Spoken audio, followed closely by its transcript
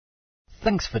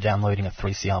Thanks for downloading a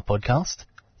 3CR podcast.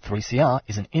 3CR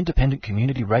is an independent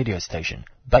community radio station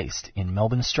based in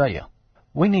Melbourne, Australia.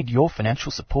 We need your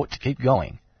financial support to keep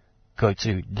going. Go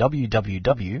to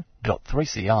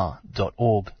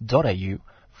www.3cr.org.au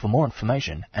for more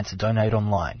information and to donate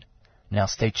online. Now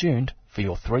stay tuned for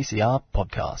your 3CR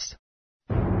podcast.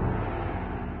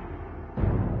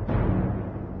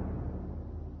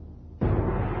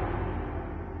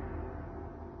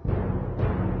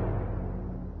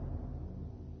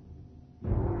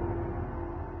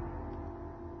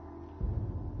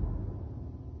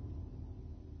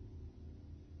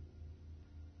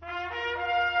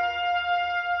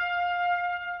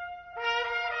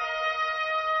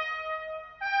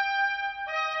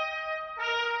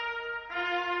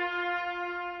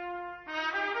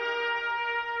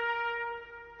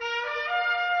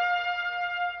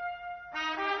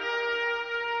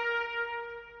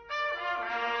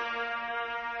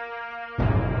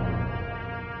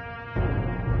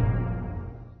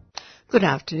 Good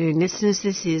afternoon, listeners.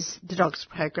 This is the DOGS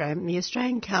program. The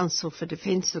Australian Council for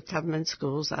Defence of Government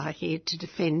Schools are here to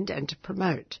defend and to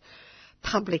promote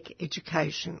public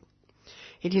education.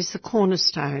 It is the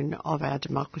cornerstone of our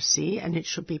democracy, and it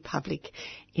should be public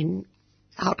in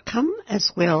outcome as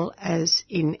well as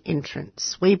in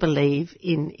entrance. We believe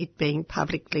in it being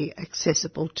publicly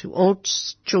accessible to all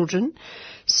children,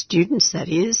 students that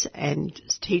is, and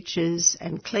teachers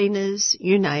and cleaners,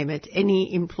 you name it.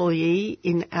 Any employee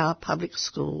in our public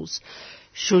schools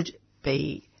should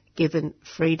be given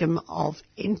freedom of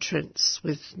entrance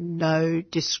with no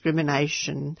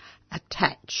discrimination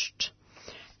attached.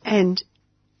 And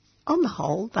on the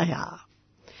whole, they are.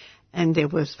 And they're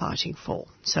worth fighting for.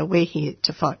 So we're here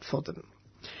to fight for them.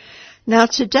 Now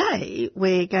today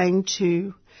we're going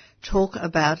to talk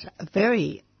about a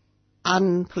very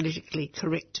unpolitically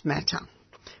correct matter,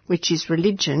 which is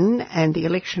religion and the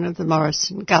election of the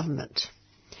Morrison government.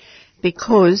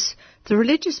 Because the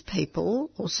religious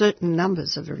people, or certain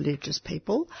numbers of religious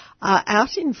people, are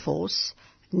out in force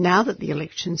now that the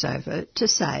election's over to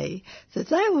say that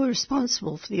they were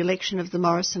responsible for the election of the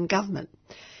Morrison government.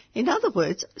 In other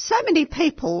words, so many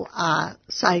people are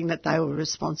saying that they were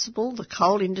responsible, the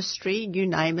coal industry, you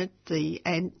name it,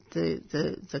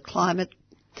 the climate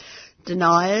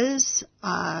deniers,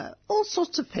 all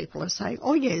sorts of people are saying,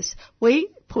 oh yes, we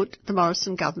put the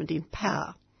Morrison government in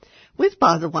power. With,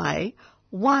 by the way,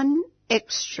 one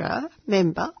extra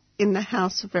member in the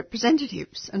House of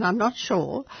Representatives, and I'm not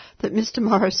sure that Mr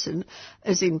Morrison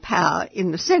is in power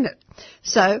in the Senate.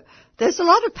 So there's a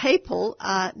lot of people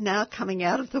now coming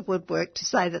out of the woodwork to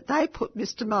say that they put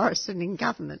Mr Morrison in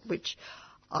government, which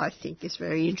I think is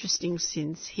very interesting,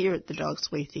 since here at the Dogs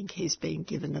we think he's been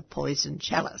given a poison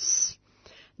chalice.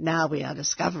 Now we are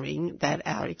discovering that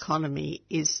our economy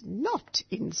is not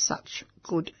in such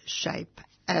good shape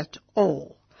at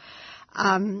all.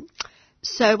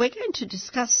 So we're going to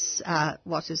discuss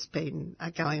what has been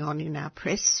going on in our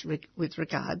press with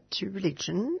regard to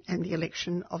religion and the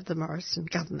election of the Morrison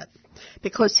government.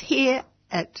 Because here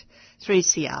at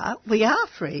 3CR we are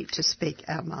free to speak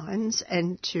our minds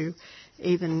and to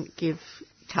even give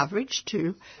coverage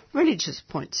to religious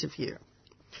points of view.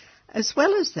 As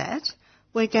well as that,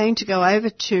 we're going to go over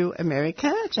to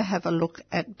America to have a look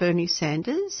at Bernie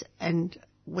Sanders and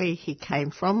where he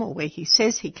came from, or where he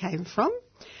says he came from.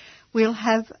 We'll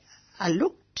have a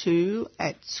look too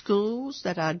at schools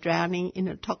that are drowning in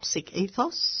a toxic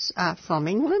ethos from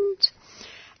England,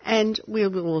 and we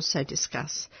will also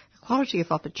discuss equality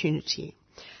of opportunity.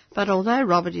 But although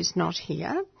Robert is not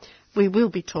here, we will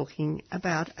be talking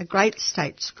about a great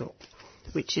state school,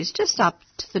 which is just up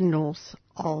to the north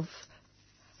of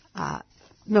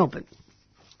Melbourne.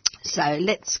 So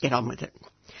let's get on with it.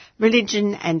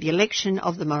 Religion and the election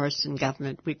of the Morrison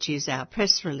government, which is our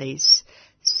press release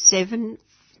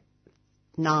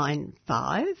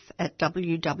 795 at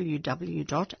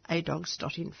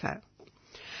www.adogs.info.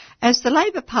 As the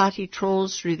Labor Party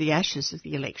trawls through the ashes of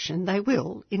the election, they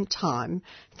will, in time,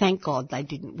 thank God they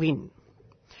didn't win.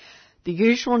 The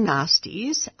usual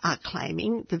nasties are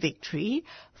claiming the victory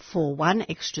for one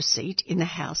extra seat in the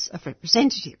House of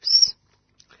Representatives.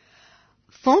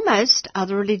 Foremost are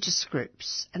the religious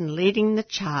groups, and leading the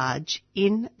charge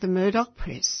in the Murdoch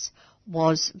press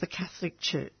was the Catholic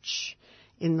Church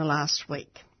in the last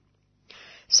week.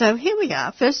 So here we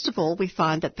are. First of all, we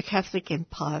find that the Catholic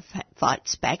Empire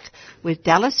fights back with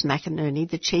Dallas McInerney,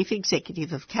 the Chief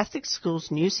Executive of Catholic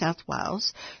Schools New South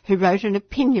Wales, who wrote an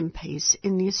opinion piece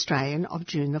in The Australian of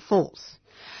June the 4th.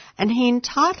 And he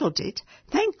entitled it,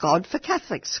 "Thank God for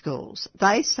Catholic Schools.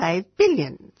 They save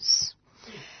billions."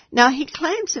 Now, he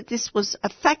claims that this was a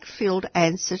fact-filled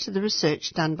answer to the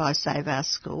research done by Save Our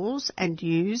Schools and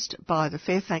used by the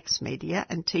Fairfax media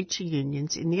and teacher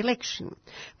unions in the election.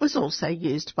 It was also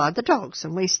used by the dogs,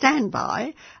 and we stand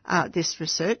by this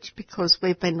research because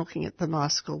we've been looking at the My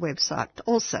School website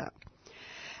also.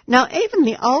 Now, even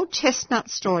the old chestnut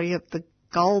story of the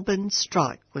Goulburn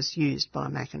strike was used by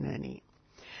McInerney.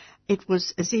 It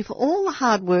was as if all the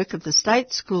hard work of the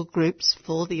state school groups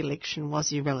for the election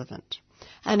was irrelevant.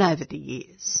 And over the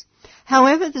years.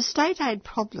 However, the state aid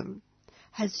problem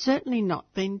has certainly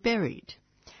not been buried.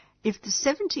 If the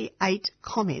 78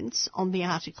 comments on the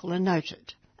article are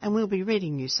noted, and we'll be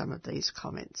reading you some of these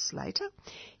comments later,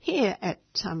 here at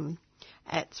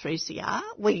 3CR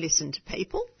we listen to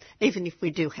people, even if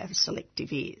we do have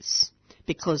selective ears,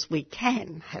 because we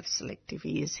can have selective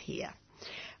ears here.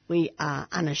 We are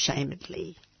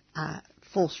unashamedly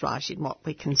forthright in what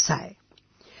we can say.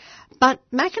 But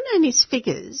McInerney's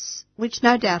figures, which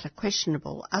no doubt are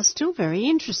questionable, are still very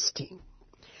interesting.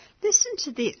 Listen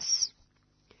to this.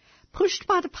 Pushed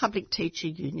by the public teacher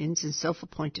unions and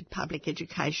self-appointed public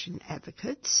education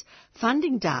advocates,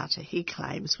 funding data, he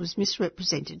claims, was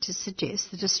misrepresented to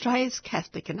suggest that Australia's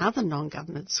Catholic and other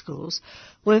non-government schools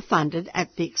were funded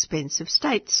at the expense of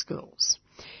state schools.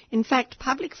 In fact,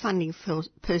 public funding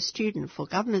per student for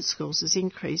government schools has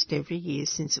increased every year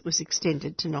since it was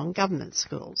extended to non-government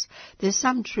schools. There's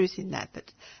some truth in that,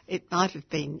 but it might have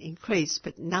been increased,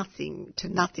 but nothing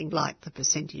like the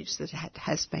percentage that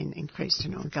has been increased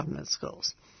in non-government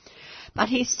schools. But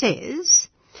he says,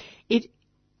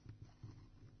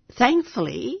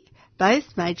 thankfully,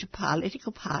 both major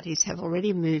political parties have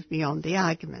already moved beyond the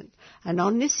argument, and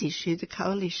on this issue the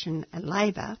Coalition and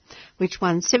Labor, which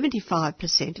won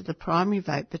 75% of the primary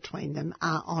vote between them,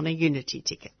 are on a unity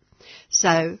ticket.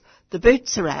 So the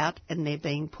boots are out and they're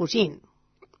being put in.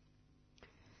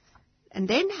 And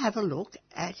then have a look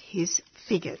at his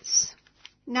figures.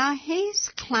 Now he's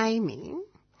claiming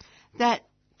that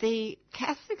the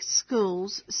Catholic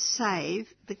schools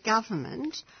save the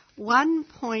government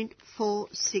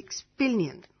 $1.46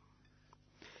 billion.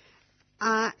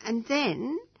 And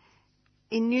then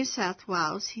in New South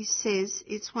Wales, he says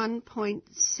it's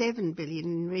 $1.7 billion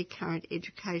in recurrent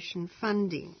education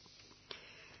funding.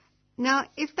 Now,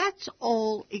 if that's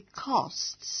all it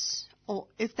costs, or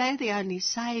if they're the only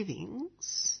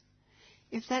savings,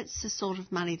 if that's the sort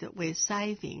of money that we're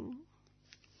saving,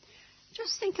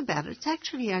 just think about it. It's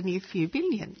actually only a few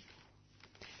billion.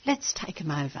 Let's take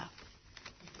them over.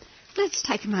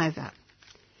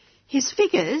 His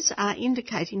figures are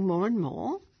indicating more and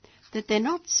more that they're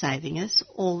not saving us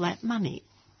all that money.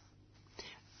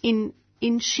 In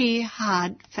sheer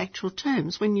hard factual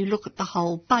terms, when you look at the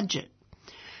whole budget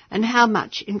and how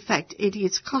much, in fact, it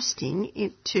is costing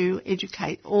it to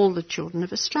educate all the children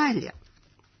of Australia.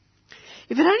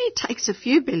 If it only takes a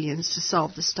few billions to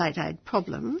solve the state aid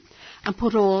problem and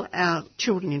put all our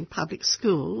children in public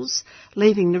schools,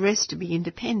 leaving the rest to be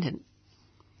independent,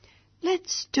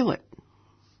 let's do it.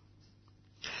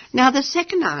 Now, the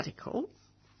second article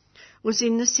was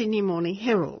in the Sydney Morning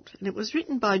Herald, and it was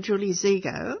written by Julie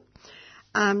Zigo,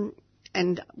 and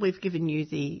we've given you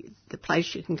the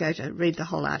place you can go to read the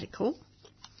whole article.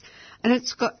 And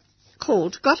it's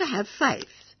called Gotta Have Faith.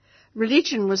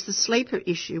 Religion was the sleeper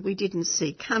issue we didn't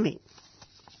see coming.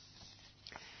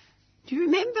 Do you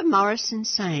remember Morrison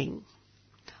saying,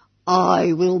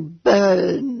 "I will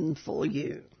burn for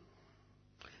you"?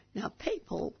 Now,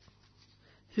 people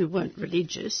who weren't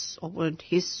religious or weren't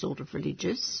his sort of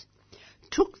religious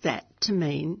took that to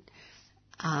mean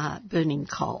burning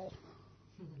coal.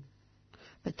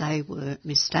 But they were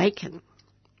mistaken.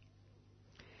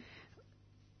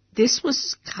 This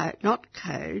was not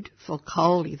code for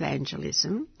coal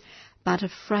evangelism, but a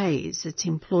phrase that's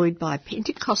employed by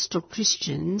Pentecostal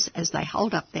Christians as they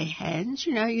hold up their hands.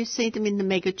 You know, you see them in the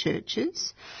mega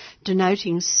churches,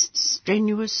 denoting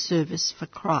strenuous service for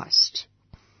Christ.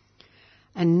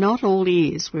 And not all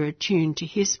ears were attuned to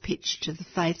his pitch to the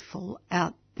faithful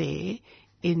out there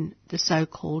in the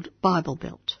so-called Bible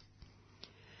Belt.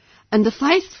 And the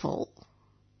faithful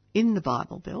in the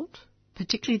Bible Belt,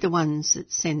 particularly the ones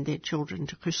that send their children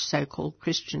to so-called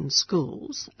Christian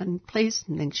schools, and please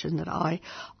mention that I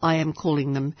am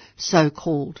calling them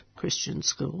so-called Christian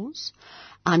schools,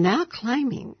 are now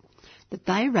claiming that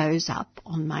they rose up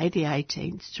on May the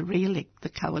 18th to re-elect the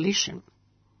Coalition.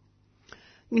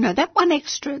 You know, that one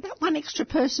extra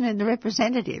person in the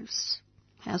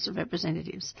House of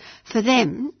Representatives, for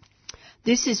them,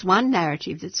 this is one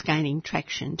narrative that's gaining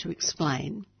traction to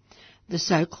explain the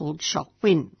so-called shock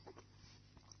win.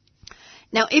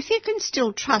 Now, if you can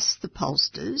still trust the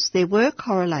pollsters, there were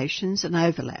correlations and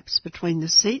overlaps between the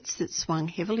seats that swung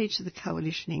heavily to the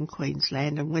Coalition in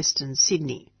Queensland and Western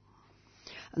Sydney.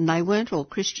 And they weren't all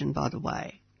Christian, by the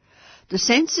way. The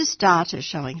census data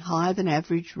showing higher than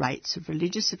average rates of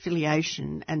religious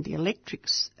affiliation and the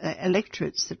electorates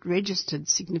that registered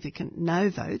significant no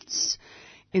votes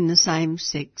in the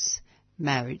same-sex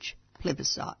marriage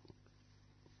plebiscite.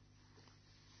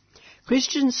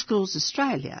 Christian Schools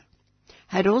Australia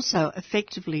had also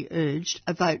effectively urged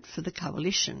a vote for the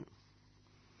Coalition.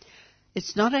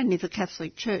 It's not only the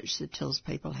Catholic Church that tells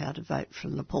people how to vote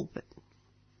from the pulpit.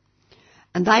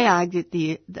 And they argued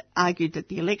that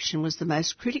the election was the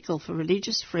most critical for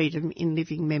religious freedom in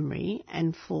living memory,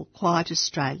 and for quiet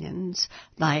Australians,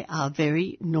 they are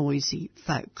very noisy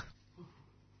folk,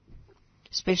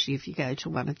 especially if you go to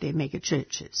one of their mega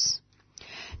churches.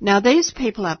 Now, these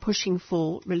people are pushing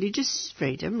for religious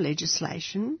freedom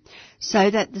legislation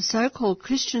so that the so-called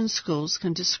Christian schools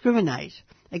can discriminate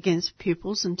against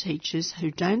pupils and teachers who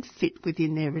don't fit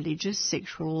within their religious,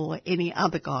 sexual or any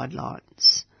other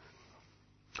guidelines.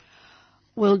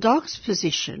 Well, DOG's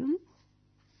position,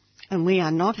 and we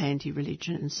are not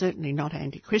anti-religion and certainly not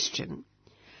anti-Christian,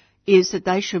 is that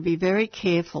they should be very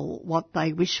careful what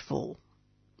they wish for.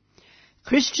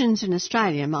 Christians in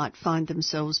Australia might find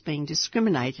themselves being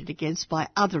discriminated against by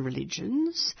other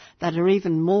religions that are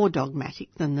even more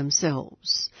dogmatic than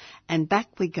themselves. And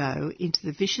back we go into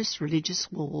the vicious religious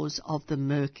wars of the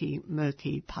murky,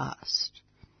 murky past.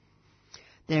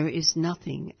 There is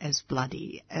nothing as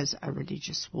bloody as a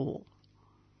religious war.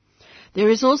 There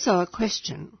is also a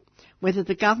question whether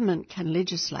the government can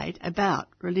legislate about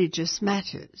religious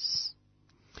matters.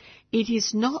 It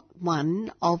is not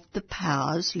one of the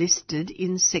powers listed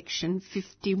in Section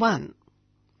 51.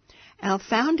 Our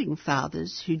founding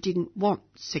fathers, who didn't want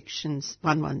Section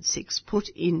 116 put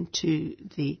into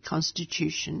the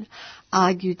Constitution,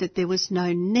 argued that there was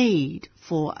no need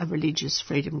for a religious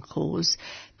freedom clause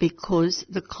because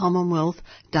the Commonwealth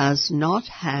does not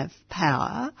have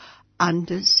power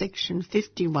under Section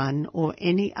 51 or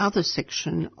any other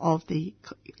section of the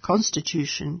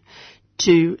Constitution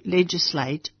to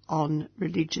legislate on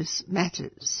religious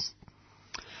matters.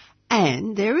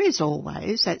 And there is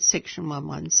always that Section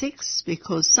 116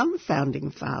 because some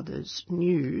founding fathers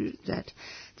knew that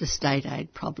the state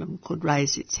aid problem could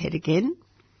raise its head again.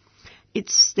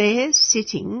 It's there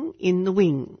sitting in the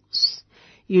wings.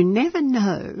 You never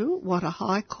know what a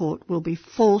High Court will be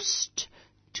forced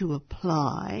to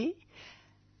apply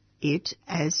it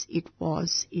as it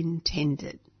was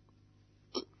intended.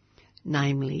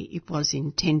 Namely, it was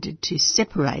intended to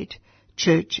separate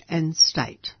church and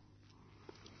state.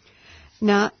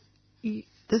 Now,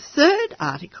 the third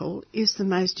article is the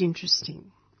most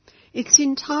interesting. It's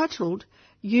entitled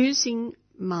Using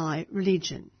My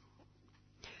Religion,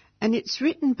 and it's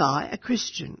written by a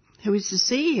Christian who is the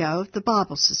CEO of the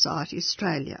Bible Society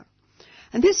Australia.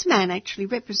 And this man actually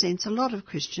represents a lot of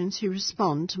Christians who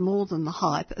respond to more than the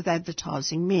hype of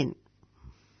advertising men.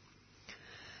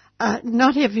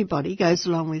 Not everybody goes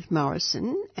along with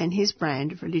Morrison and his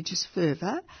brand of religious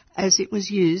fervour as it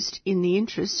was used in the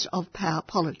interests of power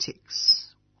politics.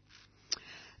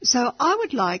 So I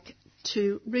would like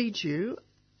to read you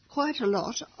quite a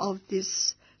lot of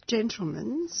this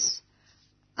gentleman's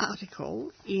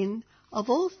article in, of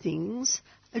all things,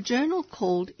 a journal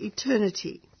called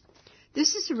Eternity.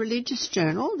 This is a religious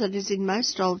journal that is in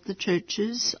most of the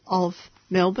churches of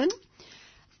Melbourne,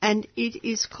 and it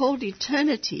is called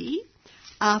Eternity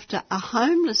after a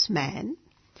homeless man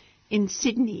in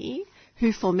Sydney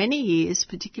who for many years,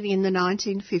 particularly in the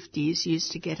 1950s,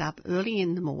 used to get up early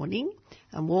in the morning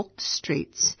and walk the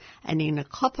streets and in a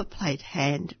copper plate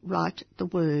hand write the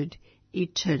word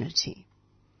eternity.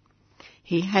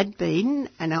 He had been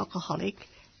an alcoholic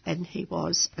and he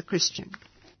was a Christian.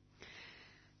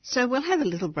 So we'll have a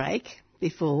little break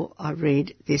before I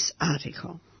read this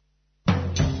article.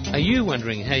 Are you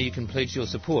wondering how you can pledge your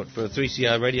support for a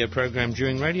 3CR radio program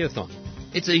during Radiothon?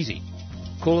 It's easy.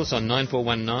 Call us on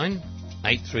 9419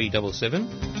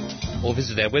 8377 or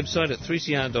visit our website at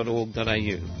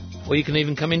 3cr.org.au. Or you can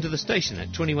even come into the station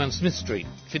at 21 Smith Street,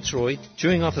 Fitzroy,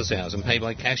 during office hours and pay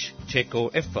by cash, cheque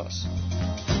or EFTPOS.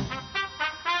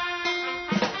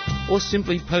 Or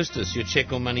simply post us your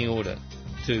cheque or money order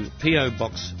to PO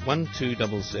Box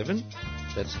 1277,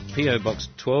 that's PO Box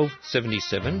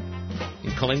 1277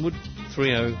 in Collingwood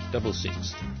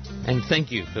 3066. And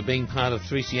thank you for being part of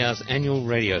 3CR's annual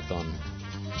Radiothon.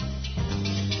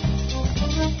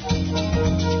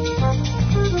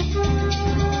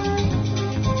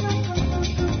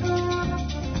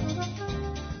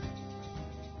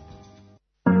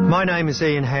 My name is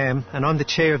Ian Ham and I'm the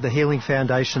chair of the Healing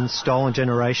Foundation's Stolen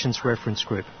Generations Reference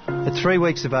Group. At 3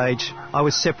 weeks of age, I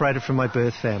was separated from my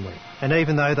birth family, and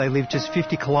even though they lived just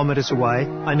 50 kilometres away,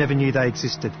 I never knew they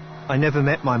existed. I never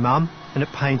met my mum, and it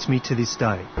pains me to this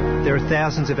day. There are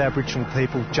thousands of Aboriginal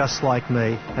people just like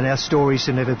me, and our stories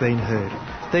have never been heard.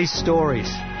 These stories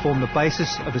form the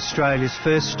basis of Australia's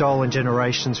first Stolen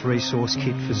Generations resource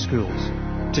kit for schools.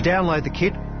 To download the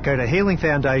kit, go to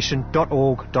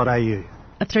healingfoundation.org.au.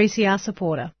 A 3CR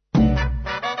supporter.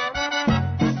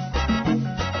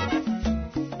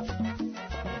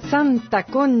 Santa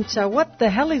Concha, what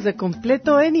the hell is a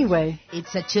completo anyway?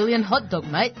 It's a Chilean hot dog,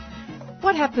 mate.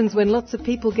 What happens when lots of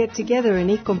people get together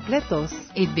and eat completos?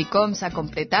 It becomes a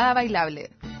completada bailable.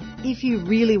 If you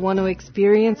really want to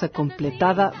experience a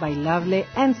completada bailable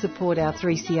and support our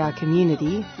 3CR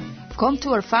community, come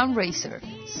to our fundraiser,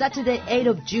 Saturday 8th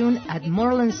of June at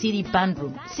Moreland City Band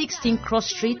Room, 16 Cross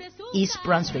Street, East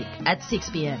Brunswick, at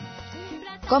 6 p.m.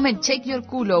 Come and check your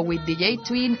culo with DJ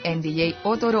Twin and DJ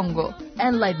Otorongo.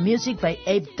 And live music by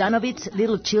Abe Danovitz,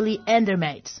 Little Chili and their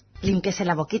mates. Límpiese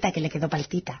la boquita que le quedó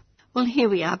paltita. Well, here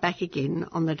we are back again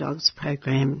on the Dogs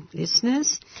program,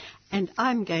 listeners, and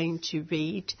I'm going to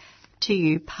read to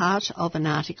you part of an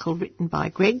article written by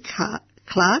Greg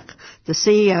Clark, the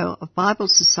CEO of Bible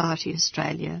Society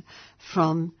Australia,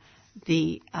 from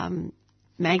the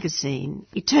magazine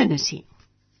Eternity.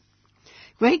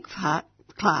 Greg Clark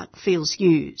feels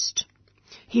used.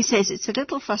 He says it's a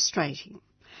little frustrating.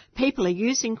 People are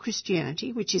using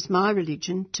Christianity, which is my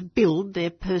religion, to build their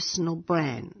personal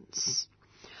brands.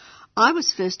 I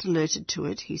was first alerted to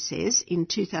it, he says, in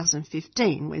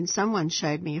 2015 when someone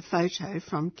showed me a photo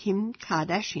from Kim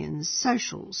Kardashian's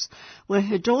socials where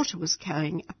her daughter was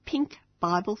carrying a pink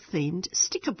Bible-themed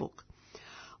sticker book.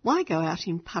 Why go out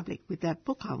in public with that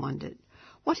book, I wondered?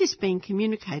 What is being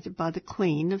communicated by the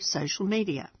queen of social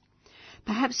media?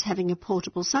 Perhaps having a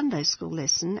portable Sunday school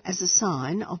lesson as a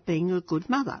sign of being a good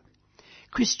mother.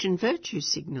 Christian virtue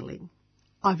signalling.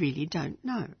 I really don't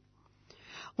know.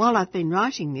 While I've been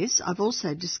writing this, I've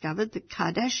also discovered that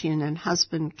Kardashian and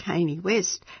husband Kanye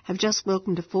West have just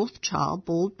welcomed a fourth child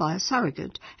bald by a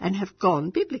surrogate and have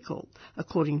gone biblical,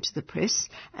 according to the press,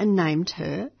 and named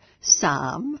her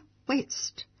Psalm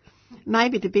West.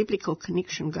 Maybe the biblical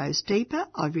connection goes deeper,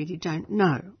 I really don't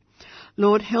know.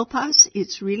 Lord help us,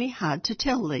 it's really hard to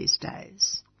tell these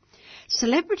days.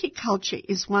 Celebrity culture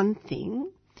is one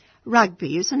thing,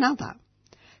 rugby is another.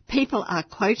 People are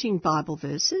quoting Bible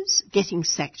verses, getting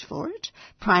sacked for it,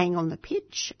 praying on the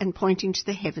pitch and pointing to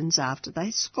the heavens after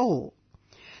they score.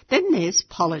 Then there's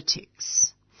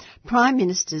politics. Prime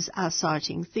ministers are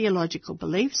citing theological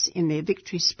beliefs in their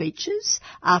victory speeches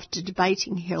after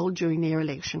debating held during their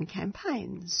election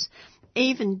campaigns.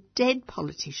 Even dead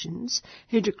politicians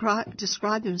who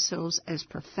describe themselves as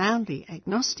profoundly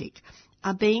agnostic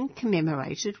are being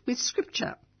commemorated with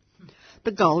scripture.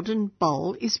 The golden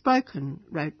bowl is broken,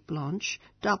 wrote Blanche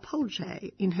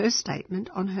D'Arpolge in her statement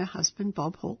on her husband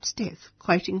Bob Hawke's death,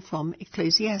 quoting from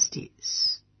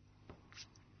Ecclesiastes.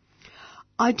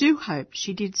 I do hope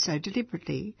she did so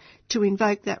deliberately to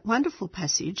invoke that wonderful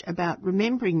passage about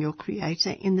remembering your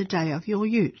Creator in the day of your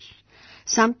youth,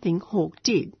 something Hawke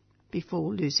did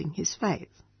before losing his faith.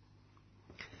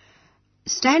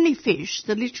 Stanley Fish,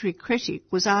 the literary critic,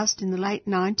 was asked in the late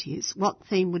 90s what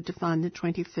theme would define the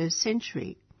 21st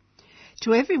century.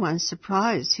 To everyone's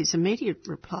surprise, his immediate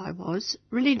reply was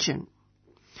religion.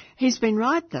 He's been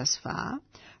right thus far.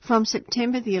 From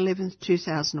September the 11th,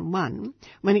 2001,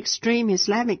 when extreme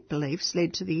Islamic beliefs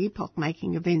led to the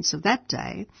epoch-making events of that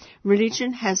day,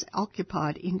 religion has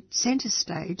occupied centre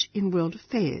stage in world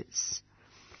affairs.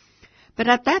 But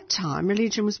at that time,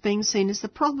 religion was being seen as the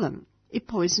problem. It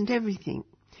poisoned everything.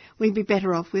 We'd be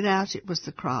better off without it, was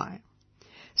the cry.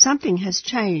 Something has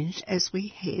changed as we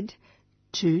head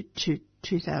to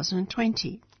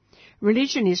 2020.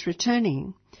 Religion is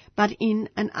returning, but in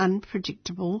an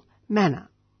unpredictable manner.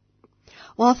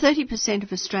 While 30%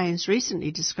 of Australians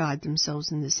recently described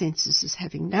themselves in the census as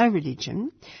having no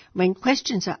religion, when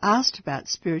questions are asked about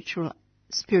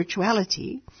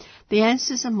spirituality, the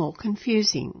answers are more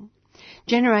confusing.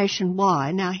 Generation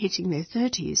Y, now hitting their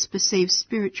 30s, perceives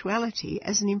spirituality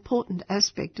as an important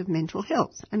aspect of mental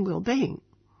health and well-being.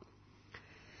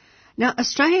 Now,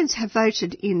 Australians have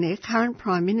voted in their current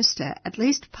Prime Minister at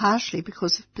least partially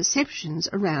because of perceptions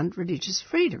around religious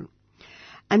freedom.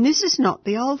 And this is not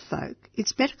the old folk.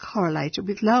 It's better correlated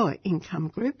with lower income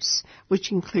groups,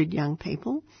 which include young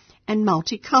people, and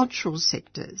multicultural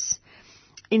sectors.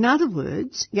 In other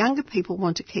words, younger people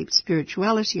want to keep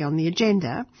spirituality on the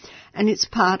agenda, and it's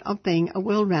part of being a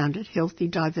well-rounded, healthy,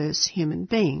 diverse human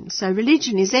being. So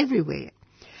religion is everywhere.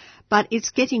 but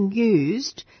it's getting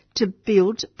used to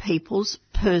build people's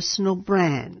personal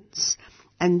brands.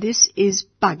 And this is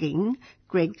bugging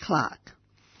Greg Clark.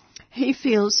 He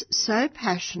feels so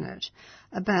passionate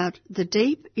about the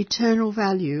deep eternal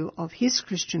value of his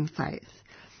Christian faith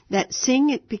that seeing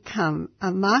it become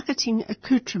a marketing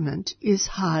accoutrement is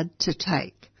hard to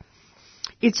take.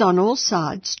 It's on all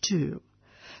sides too.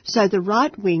 So the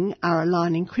right wing are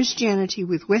aligning Christianity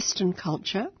with Western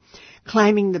culture,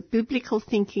 claiming that biblical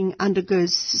thinking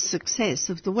undergoes success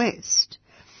of the West.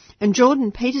 And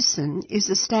Jordan Peterson is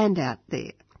a standout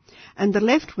there. And the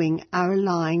left wing are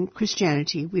aligning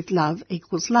Christianity with love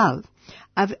equals love,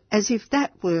 as if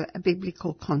that were a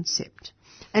biblical concept.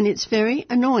 And it's very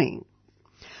annoying.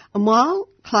 And while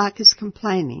Clark is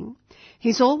complaining,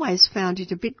 he's always found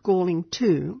it a bit galling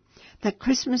too that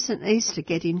Christmas and Easter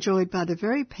get enjoyed by the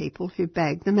very people who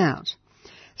bag them out.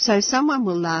 So someone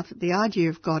will laugh at the idea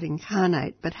of God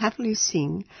incarnate, but happily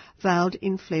sing Veiled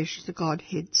in Flesh the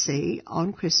Godhead See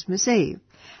on Christmas Eve,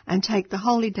 and take the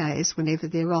holy days whenever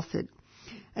they're offered,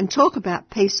 and talk about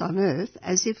peace on earth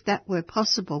as if that were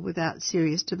possible without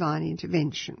serious divine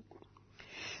intervention.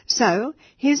 So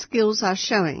his skills are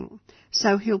showing,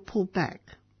 so he'll pull back.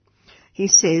 He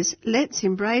says, let's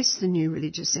embrace the new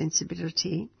religious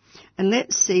sensibility and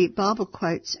let's see Bible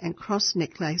quotes and cross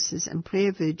necklaces and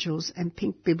prayer vigils and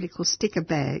pink biblical sticker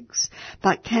bags,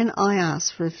 but can I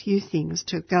ask for a few things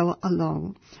to go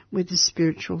along with the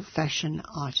spiritual fashion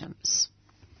items?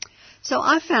 So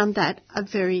I found that a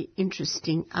very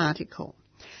interesting article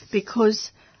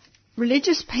because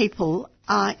religious people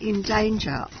are in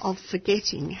danger of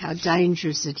forgetting how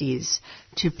dangerous it is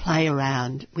to play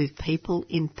around with people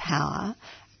in power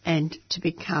and to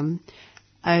become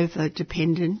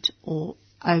over-dependent or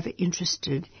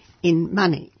over-interested in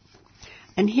money.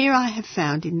 And here I have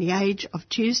found in the Age of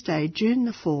Tuesday, June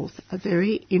the 4th, a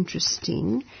very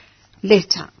interesting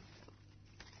letter.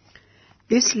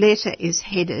 This letter is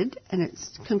headed, and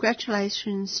it's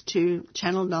congratulations to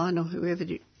Channel 9 or whoever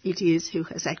it is who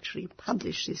has actually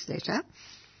published this letter.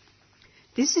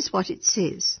 This is what it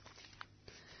says.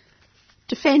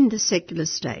 Defend the secular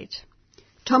state.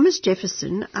 Thomas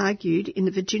Jefferson argued in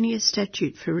the Virginia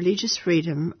Statute for Religious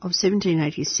Freedom of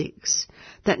 1786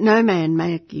 that no man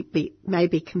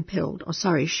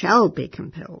shall be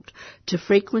compelled to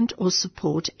frequent or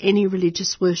support any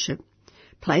religious worship,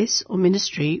 place or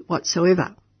ministry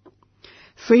whatsoever.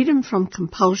 Freedom from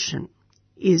compulsion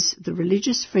is the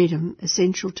religious freedom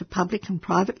essential to public and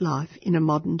private life in a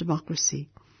modern democracy.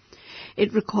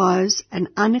 It requires an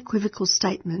unequivocal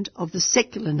statement of the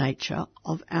secular nature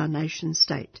of our nation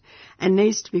state and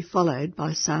needs to be followed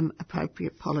by some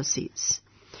appropriate policies.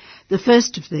 The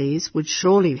first of these would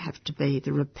surely have to be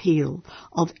the repeal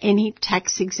of any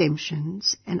tax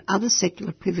exemptions and other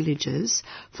secular privileges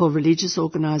for religious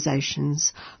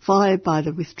organisations, followed by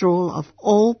the withdrawal of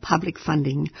all public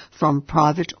funding from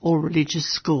private or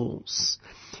religious schools.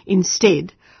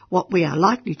 Instead, what we are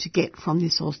likely to get from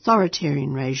this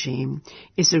authoritarian regime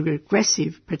is a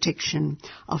regressive protection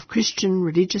of Christian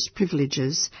religious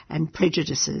privileges and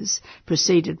prejudices,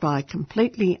 preceded by a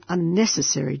completely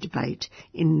unnecessary debate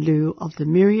in lieu of the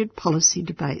myriad policy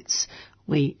debates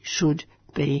we should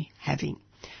be having.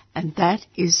 And that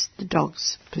is the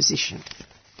dog's position.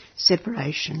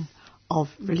 Separation of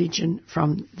religion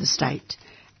from the state.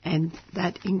 And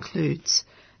that includes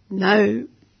no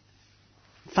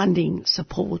funding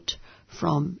support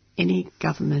from any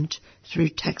government through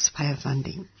taxpayer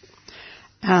funding.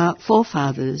 Our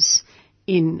forefathers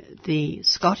in the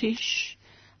Scottish,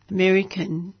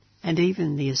 American and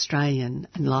even the Australian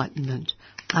Enlightenment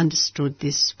understood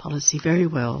this policy very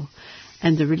well,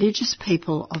 and the religious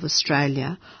people of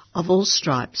Australia of all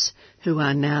stripes who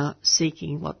are now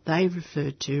seeking what they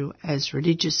refer to as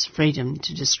religious freedom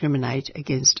to discriminate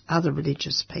against other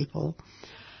religious people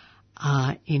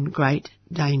are in great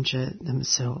danger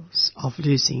themselves of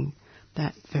losing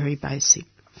that very basic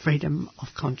freedom of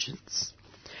conscience.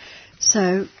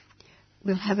 So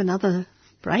we'll have another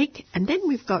break, and then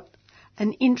we've got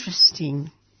an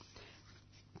interesting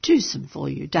twosome for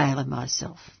you, Dale and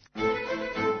myself.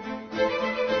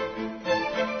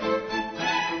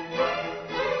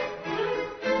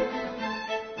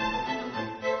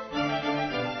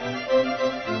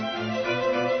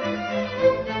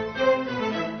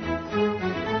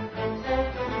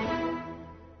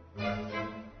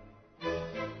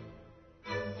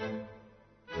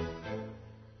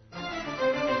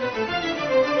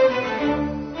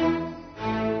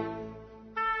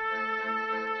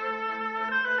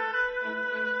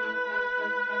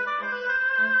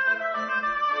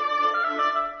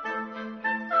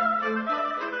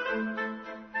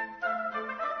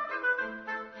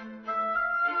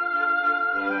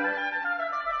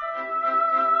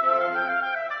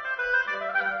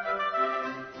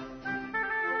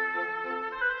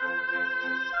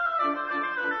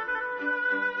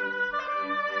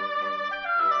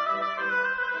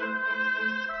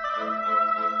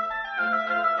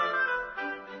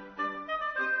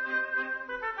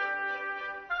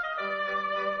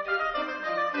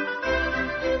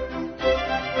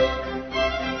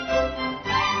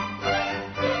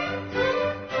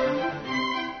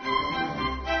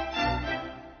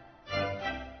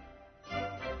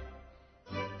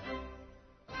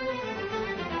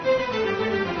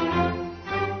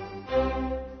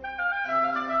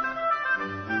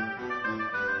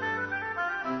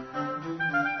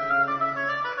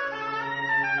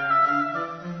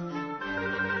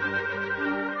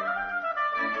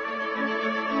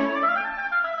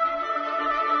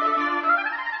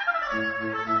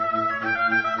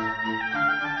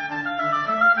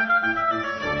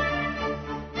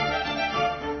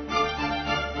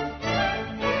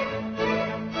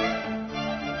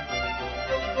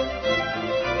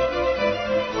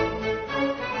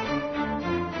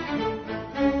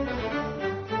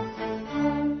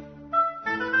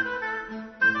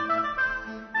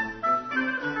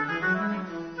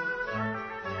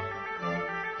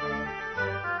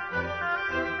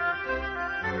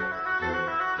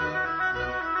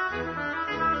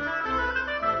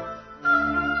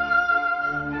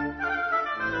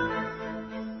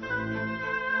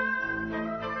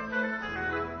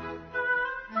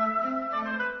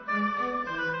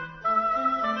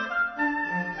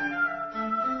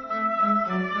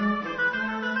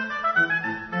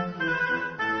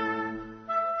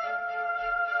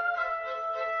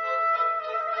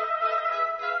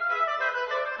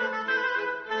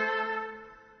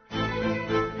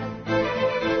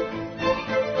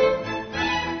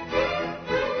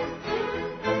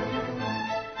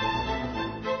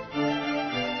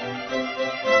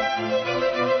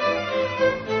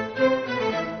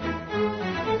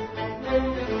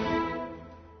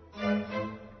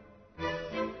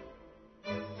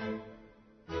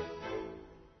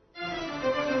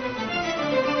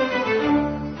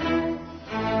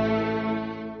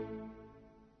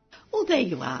 There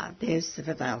you are. There's the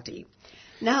Vivaldi.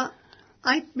 Now,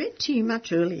 I read to you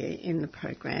much earlier in the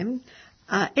program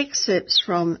excerpts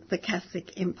from The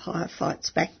Catholic Empire Fights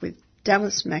Back with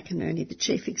Dallas McInerney, the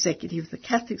Chief Executive of the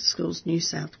Catholic Schools New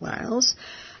South Wales,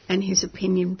 and his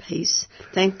opinion piece,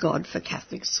 Thank God for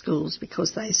Catholic Schools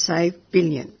because they save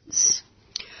billions.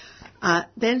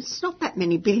 There's not that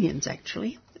many billions,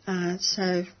 actually,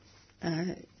 so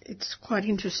it's quite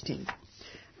interesting.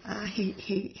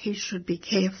 He should be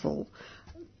careful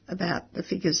about the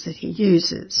figures that he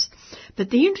uses. But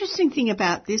the interesting thing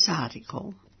about this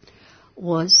article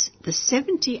was the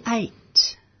 78,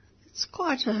 it's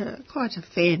quite a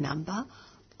fair number,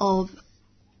 of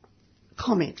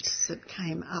comments that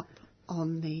came up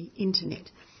on the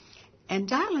internet. And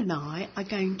Dale and I are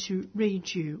going to read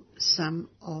you some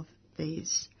of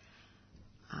these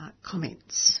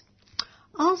comments.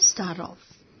 I'll start off.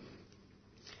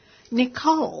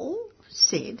 Nicole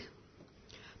said,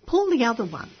 pull the other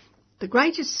one. The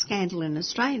greatest scandal in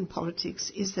Australian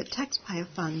politics is that taxpayer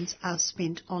funds are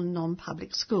spent on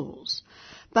non-public schools.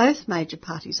 Both major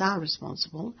parties are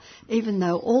responsible, even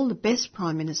though all the best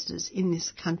prime ministers in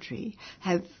this country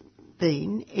have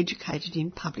been educated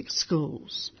in public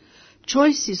schools.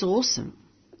 Choice is awesome.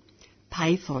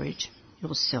 Pay for it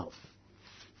yourself.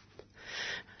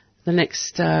 The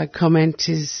next comment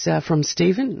is from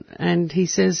Stephen, and he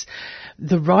says,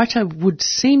 the writer would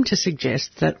seem to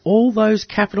suggest that all those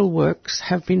capital works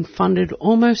have been funded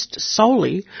almost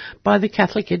solely by the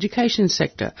Catholic education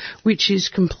sector, which is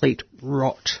complete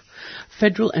rot.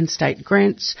 Federal and state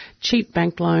grants, cheap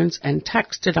bank loans and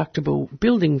tax-deductible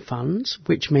building funds,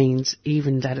 which means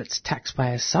even that it's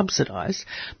taxpayer subsidised,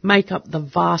 make up the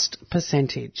vast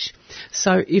percentage.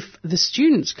 So if the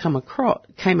students came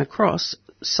across,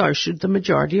 so should the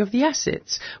majority of the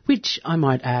assets, which, I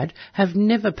might add, have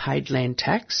never paid land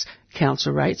tax,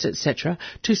 council rates, etc.,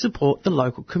 to support the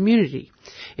local community.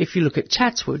 If you look at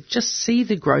Chatswood, just see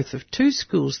the growth of two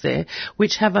schools there,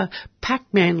 which have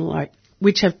Pac-Man-like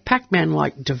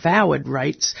devoured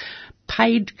rates,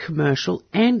 paid commercial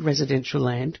and residential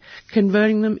land,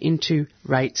 converting them into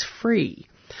rates free.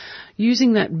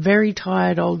 Using that very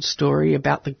tired old story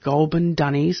about the Goulburn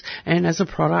Dunnies, and as a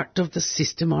product of the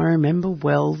system I remember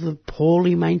well, the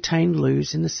poorly maintained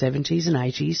loos in the 70s and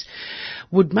 80s,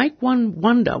 would make one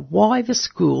wonder why the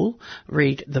school,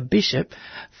 read the Bishop,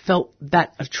 felt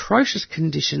that atrocious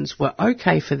conditions were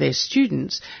okay for their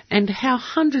students, and how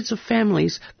hundreds of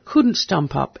families couldn't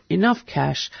stump up enough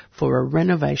cash for a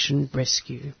renovation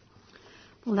rescue.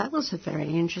 Well, that was a very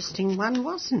interesting one,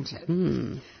 wasn't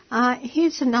it?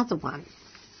 Here's another one.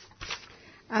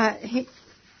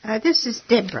 This is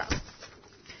Deborah.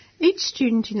 Each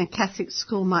student in a Catholic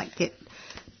school might get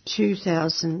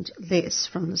 $2,000 less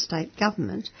from the state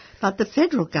government, but the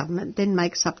federal government then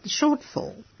makes up the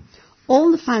shortfall.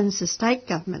 All the funds the state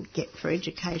government get for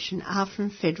education are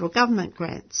from federal government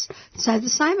grants, so the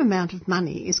same amount of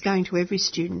money is going to every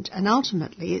student, and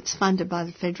ultimately it's funded by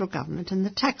the federal government and the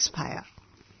taxpayer.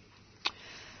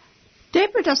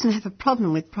 Deborah doesn't have a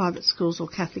problem with private schools or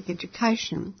Catholic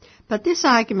education, but this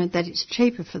argument that it's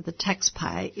cheaper for the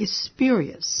taxpayer is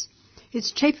spurious.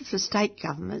 It's cheaper for state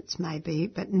governments, maybe,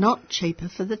 but not cheaper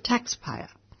for the taxpayer.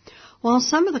 While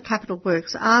some of the capital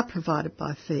works are provided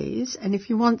by fees, and if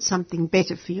you want something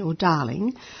better for your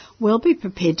darling, we'll be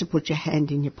prepared to put your hand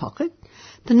in your pocket,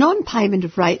 The non-payment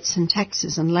of rates and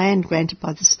taxes on land granted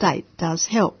by the state does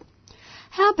help.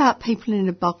 How about people in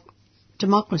a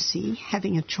democracy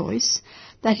having a choice?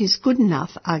 That is good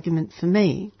enough argument for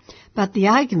me, but the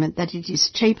argument that it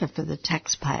is cheaper for the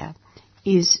taxpayer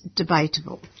is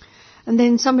debatable. And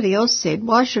then somebody else said,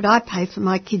 why should I pay for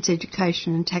my kids'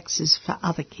 education and taxes for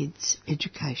other kids'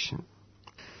 education?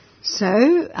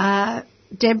 So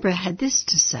Deborah had this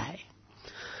to say.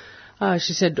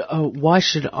 She said, why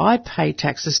should I pay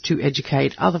taxes to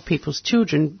educate other people's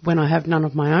children when I have none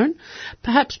of my own?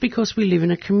 Perhaps because we live in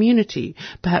a community.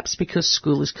 Perhaps because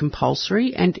school is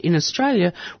compulsory, and in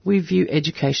Australia we view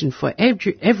education for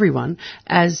everyone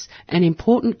as an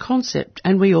important concept,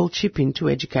 and we all chip in to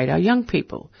educate our young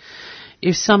people.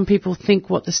 If some people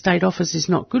think what the state offers is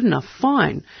not good enough,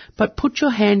 fine, but put your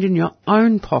hand in your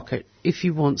own pocket if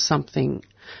you want something,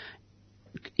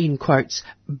 in quotes,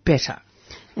 better.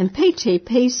 And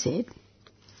PTP said,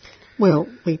 well,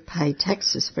 we pay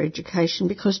taxes for education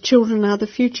because children are the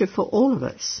future for all of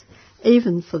us,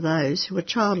 even for those who are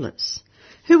childless.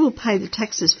 Who will pay the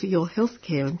taxes for your health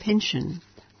care and pension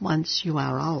once you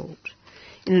are old?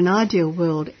 In an ideal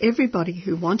world, everybody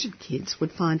who wanted kids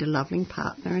would find a loving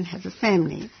partner and have a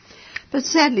family. But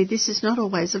sadly, this is not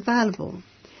always available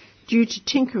due to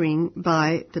tinkering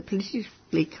by the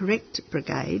politically correct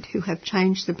brigade, who have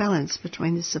changed the balance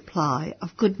between the supply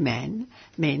of good men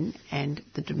and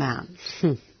the demand.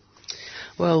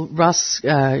 Well, Russ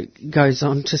goes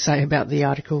on to say about the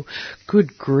article,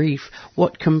 good grief,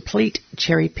 what complete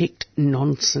cherry-picked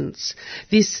nonsense.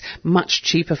 This much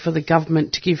cheaper for the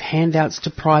government to give handouts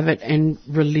to private and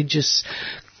religious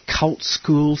cult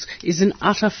schools is an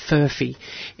utter furphy.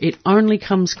 It only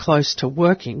comes close to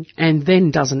working, and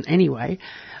then doesn't anyway,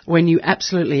 when you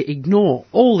absolutely ignore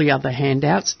all the other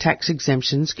handouts, tax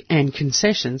exemptions and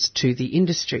concessions to the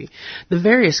industry. The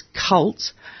various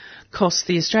cults cost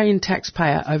the Australian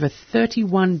taxpayer over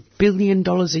 $31 billion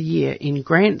a year in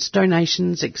grants,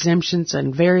 donations, exemptions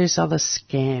and various other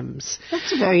scams.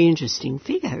 That's a very interesting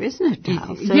figure, isn't it,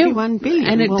 Dale? $31 billion.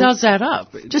 And it does add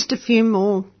up. Just a few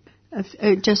more.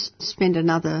 Just spend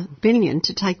another $1 billion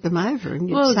to take them over and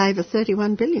you'd save a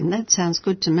 $31 billion. That sounds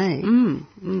good to me.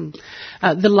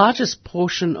 The largest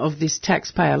portion of this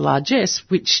taxpayer largesse,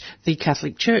 which the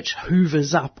Catholic Church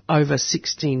hoovers up over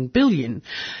 $16 billion,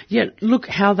 yet look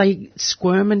how they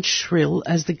squirm and shrill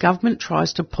as the government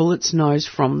tries to pull its nose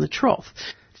from the trough.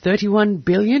 $31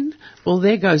 billion? Well,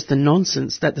 there goes the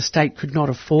nonsense that the state could not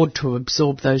afford to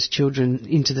absorb those children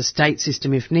into the state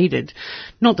system if needed.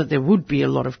 Not that there would be a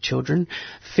lot of children.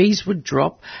 Fees would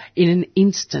drop in an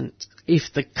instant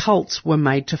if the cults were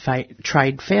made to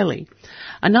trade fairly.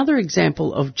 Another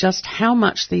example of just how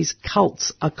much these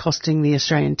cults are costing the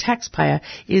Australian taxpayer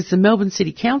is the Melbourne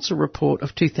City Council report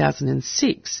of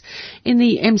 2006. In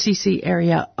the MCC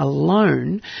area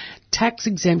alone, tax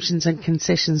exemptions and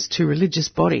concessions to religious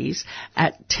bodies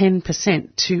at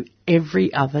 10% to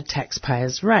every other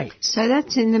taxpayer's rate. So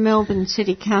that's in the Melbourne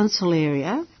City Council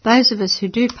area. Those of us who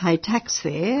do pay tax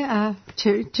there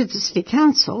to the City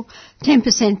Council,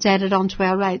 10% added onto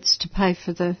our rates to pay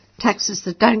for the taxes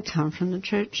that don't come from the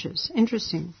churches.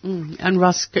 Interesting. And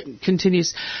Russ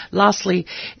continues, lastly,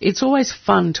 it's always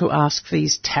fun to ask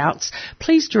these touts,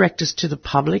 please direct us to the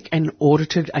public and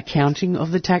audited accounting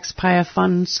of the taxpayer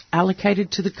funds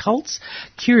allocated to the cults.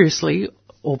 Curiously,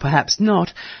 or perhaps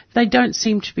not, they don't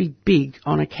seem to be big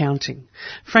on accounting.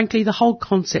 Frankly, the whole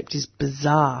concept is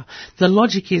bizarre. The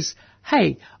logic is,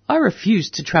 hey, I refuse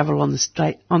to travel on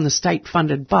the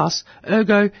state-funded bus,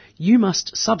 ergo, you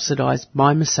must subsidise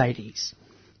my Mercedes.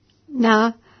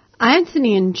 Now,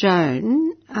 Anthony and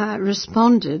Joan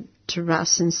responded to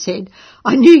Russ and said,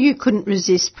 I knew you couldn't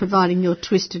resist providing your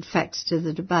twisted facts to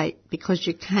the debate because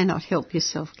you cannot help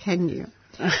yourself, can you?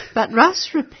 But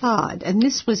Russ replied, and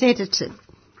this was edited.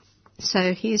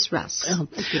 So here's Russ.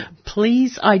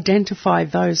 Please identify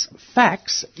those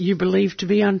facts you believe to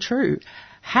be untrue.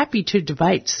 Happy to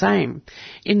debate, same.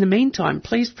 In the meantime,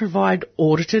 please provide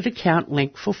audited account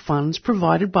link for funds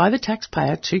provided by the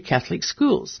taxpayer to Catholic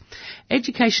schools.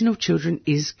 Education of children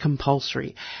is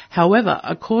compulsory. However,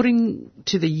 according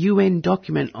to the UN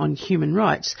document on human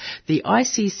rights, the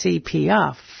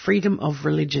ICCPR, freedom of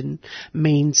religion,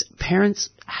 means parents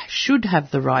should have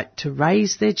the right to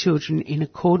raise their children in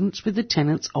accordance with the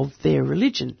tenets of their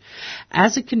religion.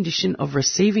 As a condition of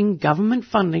receiving government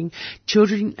funding,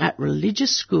 children at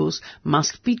religious schools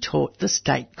must be taught the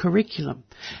state curriculum.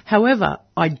 However,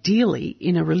 ideally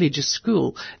in a religious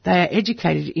school, they are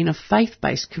educated in a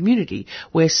faith-based community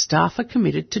where staff are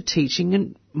committed to teaching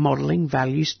and modelling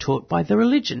values taught by the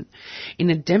religion. In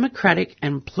a democratic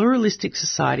and pluralistic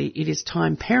society, it is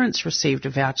time parents received a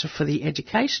voucher for the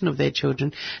education of their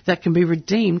children that can be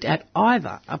redeemed at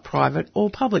either a private or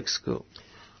public school.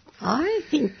 I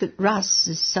think that Russ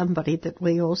is somebody that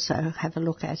we also have a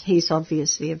look at. He's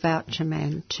obviously a voucher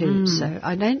man too, so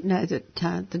I don't know that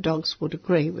the dogs would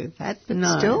agree with that, but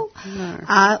still,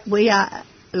 we are,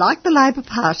 like the Labor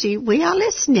Party, we are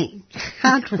listening,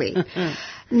 aren't we?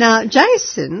 Now,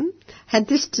 Jason had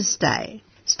this to say.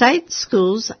 State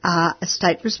schools are a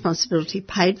state responsibility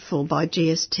paid for by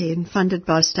GST and funded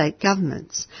by state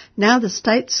governments. Now the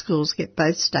state schools get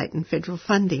both state and federal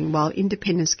funding, while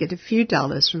independents get a few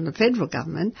dollars from the federal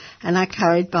government and are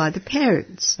carried by the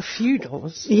parents. A few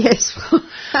dollars? Yes.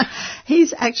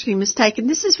 He's actually mistaken.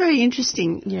 This is very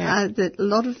interesting, that a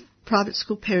lot of private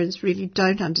school parents really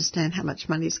don't understand how much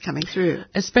money is coming through.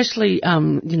 Especially,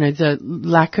 the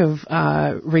lack of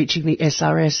reaching the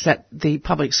SRS that the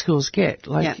public schools get.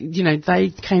 They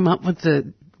came up with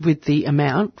the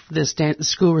amount, the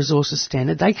school resources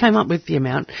standard. They came up with the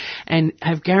amount and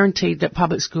have guaranteed that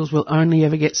public schools will only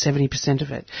ever get 70%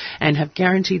 of it, and have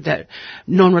guaranteed that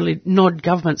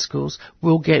non-government schools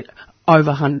will get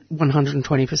over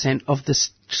 120% of the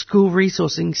school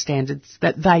resourcing standards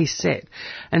that they set.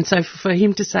 And so for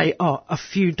him to say, a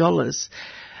few dollars,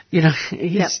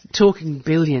 he's talking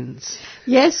billions.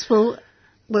 Yes, well,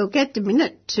 we'll get a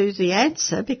minute to the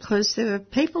answer, because there are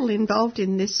people involved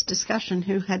in this discussion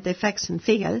who had their facts and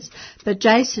figures, but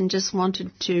Jason just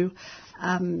wanted to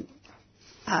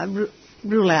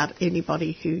rule out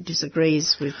anybody who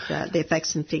disagrees with their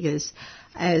facts and figures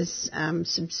as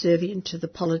subservient to the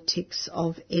politics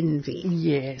of envy.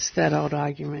 Yes, that old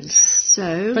argument.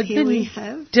 So but here we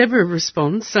have Deborah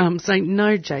responds saying,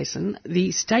 no, Jason,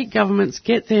 the state governments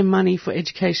get their money for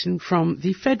education from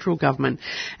the federal government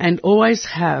and always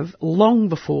have long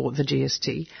before the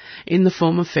GST in the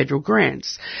form of federal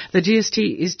grants. The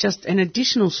GST is just an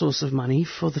additional source of money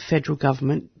for the federal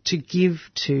government to give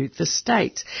to the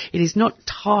states. It is not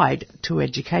tied to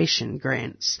education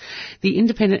grants. The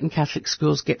independent and Catholic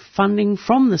schools get funding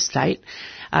from the state,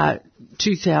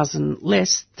 2,000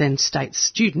 less than state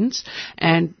students,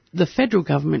 and the federal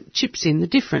government chips in the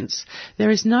difference. There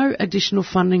is no additional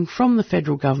funding from the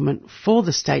federal government for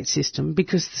the state system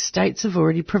because the states have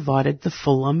already provided the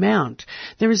full amount.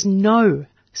 There is no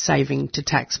saving to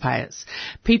taxpayers.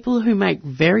 People who make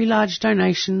very large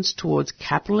donations towards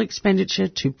capital expenditure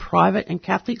to private and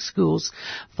Catholic schools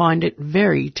find it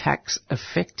very tax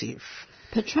effective.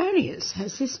 Petronius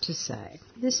has this to say.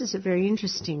 This is a very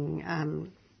interesting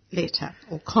letter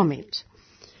or comment.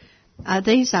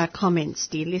 These are comments,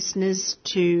 dear listeners,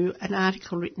 to an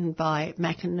article written by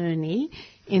McInerney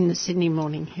in the Sydney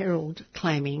Morning Herald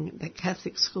claiming that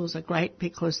Catholic schools are great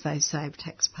because they save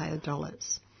taxpayer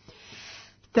dollars.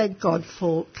 Thank God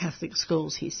for Catholic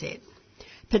schools, he said.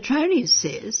 Petronius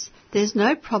says there's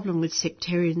no problem with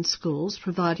sectarian schools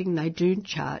providing they do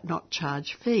not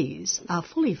charge fees, are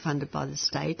fully funded by the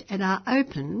state and are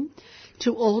open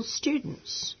to all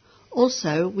students,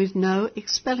 also with no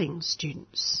expelling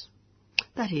students.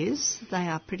 That is, they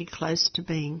are pretty close to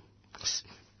being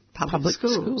public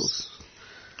schools.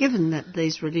 Given that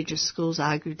these religious schools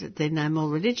argued that they're no more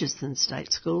religious than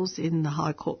state schools in the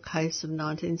High Court case of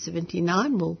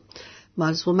 1979, well,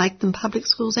 might as well make them public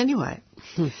schools anyway.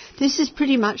 This is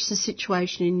pretty much the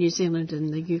situation in New Zealand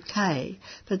and the UK,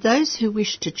 but those who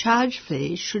wish to charge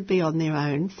fees should be on their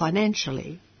own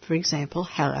financially, for example,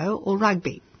 Harrow or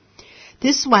Rugby.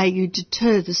 This way you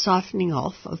deter the siphoning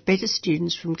off of better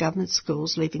students from government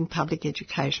schools, leaving public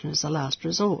education as a last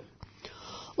resort.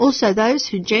 Also, those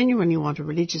who genuinely want a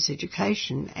religious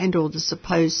education and or the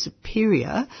supposed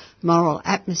superior moral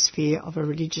atmosphere of a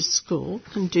religious school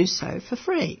can do so for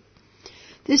free.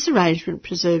 This arrangement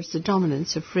preserves the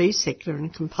dominance of free, secular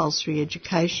and compulsory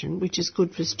education, which is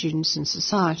good for students and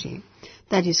society.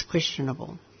 That is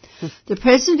questionable. The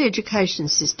present education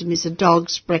system is a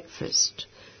dog's breakfast,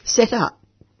 set up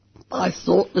by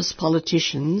thoughtless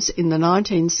politicians in the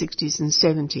 1960s and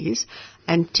 70s,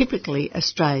 and typically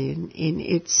Australian in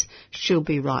its she'll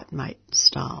be right mate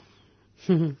style.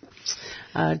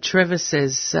 Trevor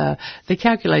says, the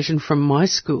calculation from my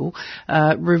school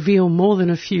reveal more than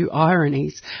a few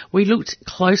ironies. We looked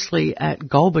closely at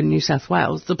Goulburn, New South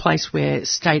Wales, the place where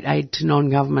state aid to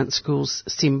non-government schools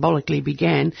symbolically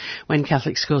began when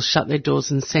Catholic schools shut their doors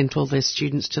and sent all their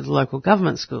students to the local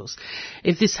government schools.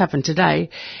 If this happened today,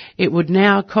 it would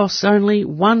now cost only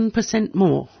 1%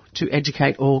 more to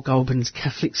educate all Goulburn's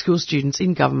Catholic school students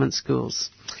in government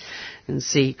schools. and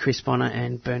see Chris Bonner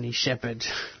and Bernie Shepherd.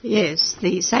 Yes,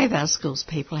 the Save Our Schools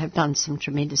people have done some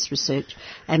tremendous research,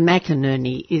 and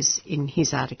McInerney is, in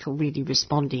his article, really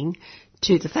responding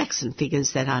to the facts and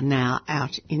figures that are now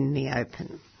out in the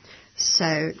open.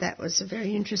 So that was a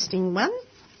very interesting one.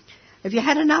 Have you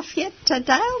had enough yet,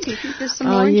 Dale? Do you think there's some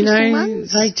more interesting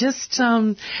ones? They just,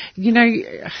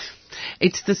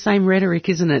 it's the same rhetoric,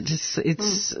 isn't it?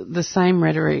 It's the same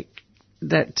rhetoric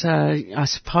that I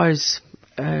suppose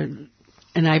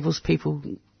enables people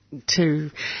to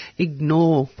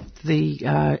ignore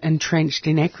the entrenched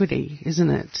inequity, isn't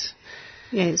it?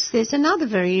 Yes, there's another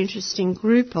very interesting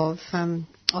group of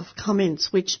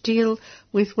comments which deal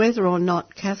with whether or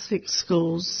not Catholic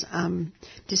schools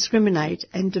discriminate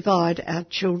and divide our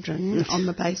children on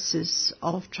the basis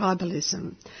of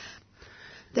tribalism.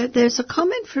 There's a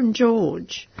comment from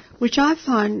George which I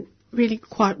find really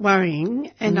quite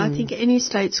worrying, and I think any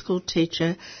state school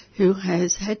teacher who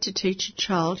has had to teach a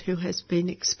child who has been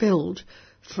expelled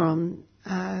from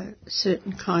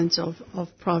certain kinds of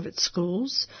private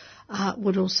schools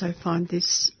would also find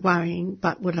this worrying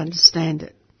but would understand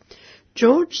it.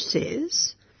 George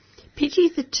says, pity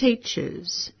the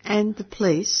teachers and the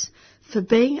police for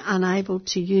being unable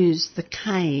to use the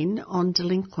cane on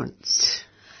delinquents.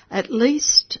 At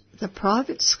least the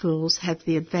private schools have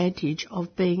the advantage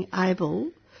of being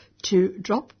able to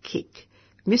drop kick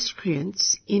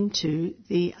miscreants into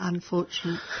the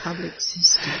unfortunate public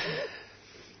system.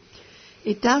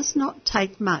 It does not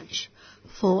take much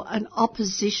for an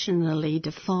oppositionally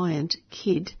defiant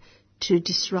kid to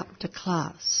disrupt a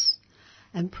class,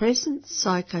 and present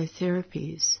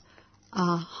psychotherapies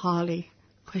are highly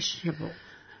questionable.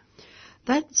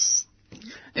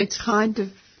 It's kind of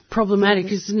problematic,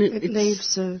 isn't it? It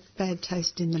leaves a bad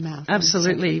taste in the mouth.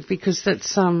 Absolutely, because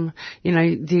that's the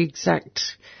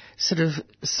exact sort of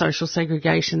social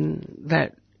segregation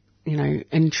that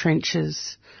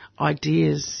entrenches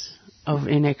ideas of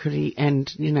inequity, and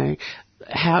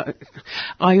how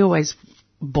I always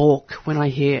balk when I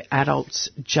hear adults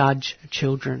judge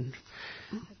children.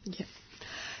 Yeah.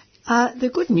 The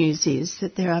good news is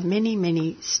that there are many,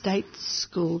 many state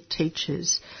school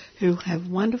teachers who have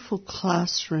wonderful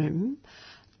classroom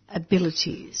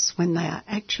abilities. When they are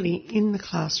actually in the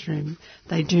classroom,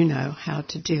 they do know how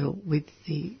to deal with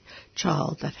the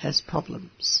child that has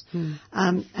problems.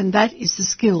 And that is the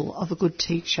skill of a good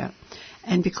teacher.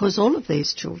 And because all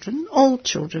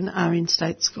children are in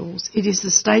state schools, it is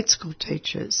the state school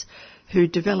teachers who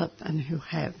develop and who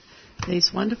have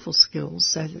these wonderful skills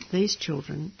so that these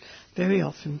children very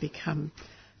often become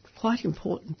quite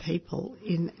important people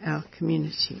in our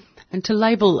community. And to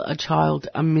label a child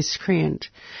a miscreant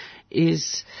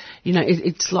is,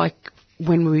 it's like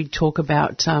when we talk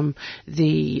about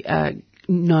the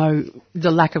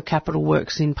lack of capital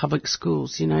works in public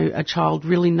schools. A child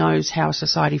really knows how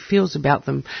society feels about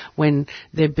them when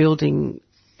their building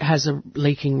has a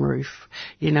leaking roof.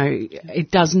 It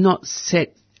does not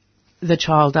set the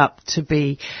child up to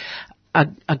be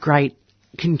a great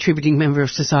contributing member of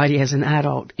society as an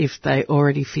adult if they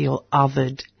already feel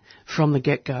othered from the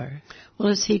get-go. Well,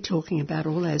 is he talking about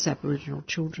all those Aboriginal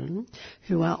children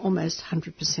who are almost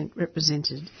 100%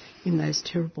 represented in those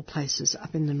terrible places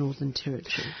up in the Northern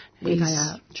Territory, where they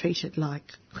are treated like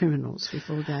criminals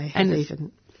before they have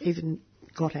even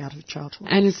got out of childhood?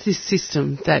 And it's this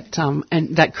system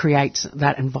that creates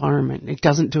that environment. It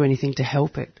doesn't do anything to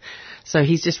help it. So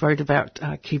he's just worried about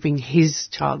keeping his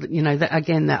child.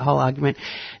 That whole argument,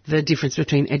 the difference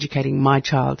between educating my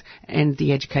child and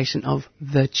the education of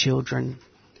the children.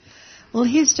 Well,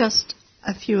 here's just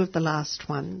a few of the last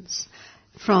ones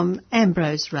from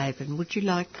Ambrose Raven. Would you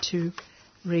like to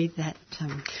read that?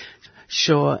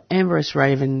 Sure. Ambrose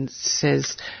Raven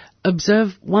says, observe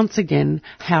once again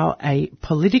how a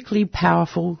politically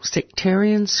powerful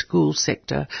sectarian school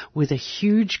sector with a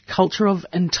huge culture of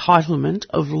entitlement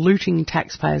of looting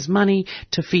taxpayers' money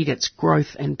to feed its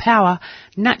growth and power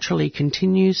naturally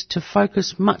continues to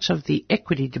focus much of the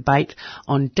equity debate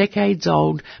on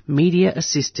decades-old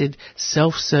media-assisted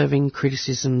self-serving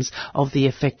criticisms of the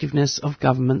effectiveness of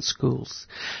government schools.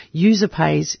 User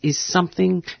pays is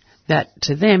something that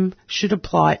to them should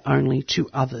apply only to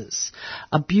others.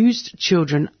 Abused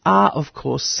children are, of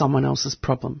course, someone else's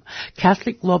problem.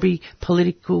 Catholic lobby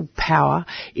political power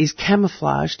is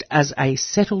camouflaged as a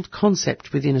settled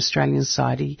concept within Australian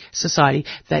society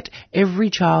that every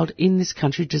child in this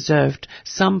country deserved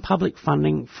some public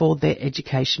funding for their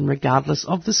education regardless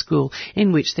of the school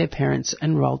in which their parents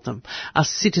enrolled them, a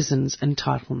citizen's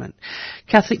entitlement.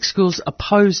 Catholic schools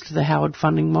opposed the Howard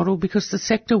funding model because the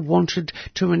sector wanted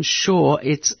to ensure sure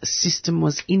its system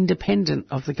was independent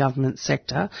of the government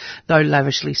sector, though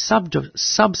lavishly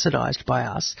subsidised by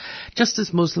us, just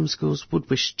as Muslim schools would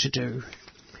wish to do.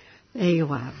 There you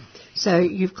are. So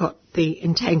you've got the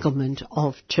entanglement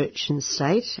of church and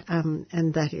state,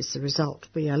 and that is the result.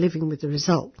 We are living with the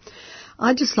result.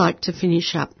 I'd just like to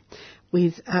finish up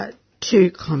with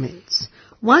 2 comments.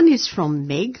 One is from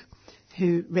Meg,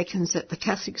 who reckons that the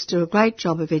Catholics do a great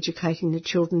job of educating the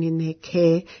children in their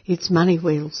care. It's money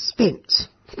well spent.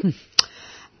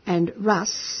 And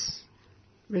Russ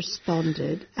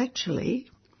responded, actually,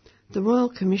 the Royal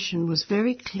Commission was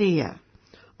very clear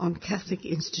on Catholic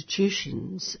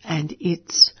institutions and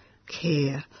its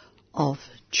care of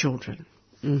children.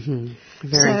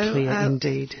 Very clear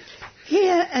indeed.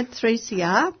 Here at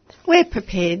 3CR, we're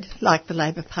prepared, like the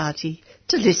Labor Party,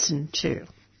 to listen to.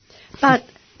 But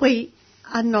we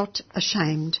are not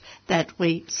ashamed that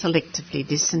we selectively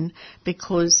listen,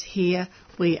 because here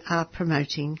we are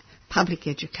promoting public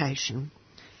education.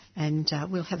 And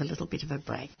we'll have a little bit of a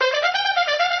break.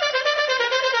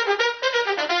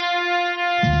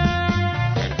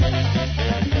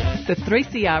 The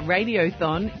 3CR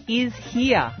Radiothon is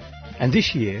here. And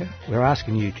this year, we're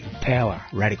asking you to power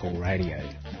radical radio.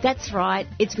 That's right.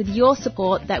 It's with your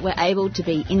support that we're able to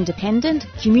be independent,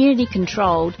 community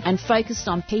controlled and focused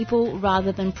on people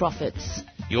rather than profits.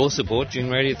 Your support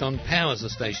during Radiothon powers the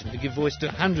station to give voice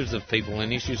to hundreds of people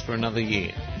and issues for another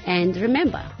year. And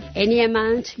remember, any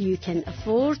amount you can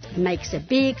afford makes a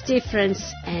big difference,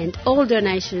 and all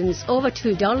donations over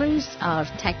 $2 are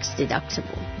tax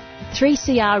deductible.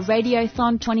 3CR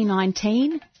Radiothon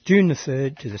 2019. June the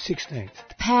 3rd to the 16th.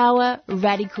 Power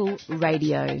Radical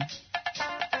Radio.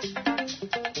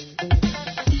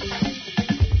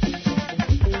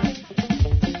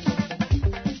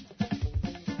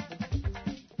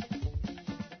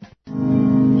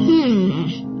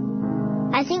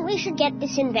 I think we should get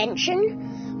this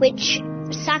invention which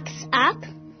sucks up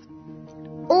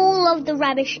all of the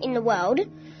rubbish in the world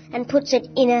and puts it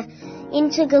in an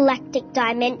intergalactic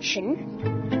dimension.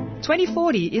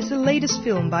 2040 is the latest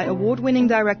film by award-winning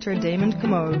director Damon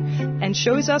Comeau and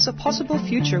shows us a possible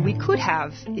future we could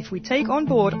have if we take on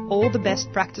board all the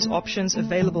best practice options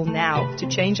available now to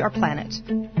change our planet.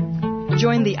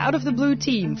 Join the Out of the Blue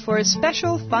team for a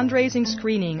special fundraising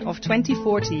screening of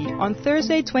 2040 on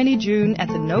Thursday 20 June at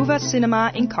the Nova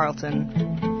Cinema in Carlton.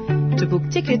 To book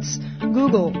tickets,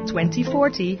 Google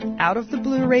 2040 Out of the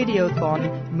Blue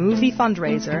Radiothon movie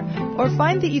fundraiser or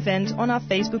find the event on our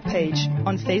Facebook page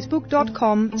on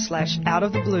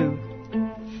facebook.com/outoftheblue.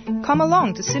 Come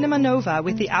along to Cinema Nova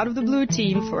with the Out of the Blue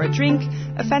team for a drink,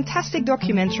 a fantastic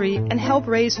documentary and help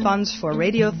raise funds for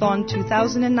Radiothon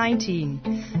 2019.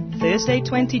 Thursday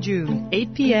 20 June,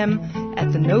 8 p.m.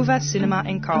 at the Nova Cinema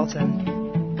in Carlton.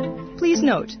 Please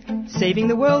note, saving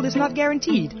the world is not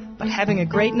guaranteed, but having a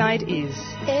great night is.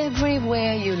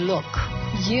 Everywhere you look,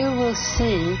 you will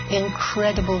see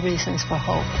incredible reasons for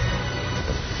hope.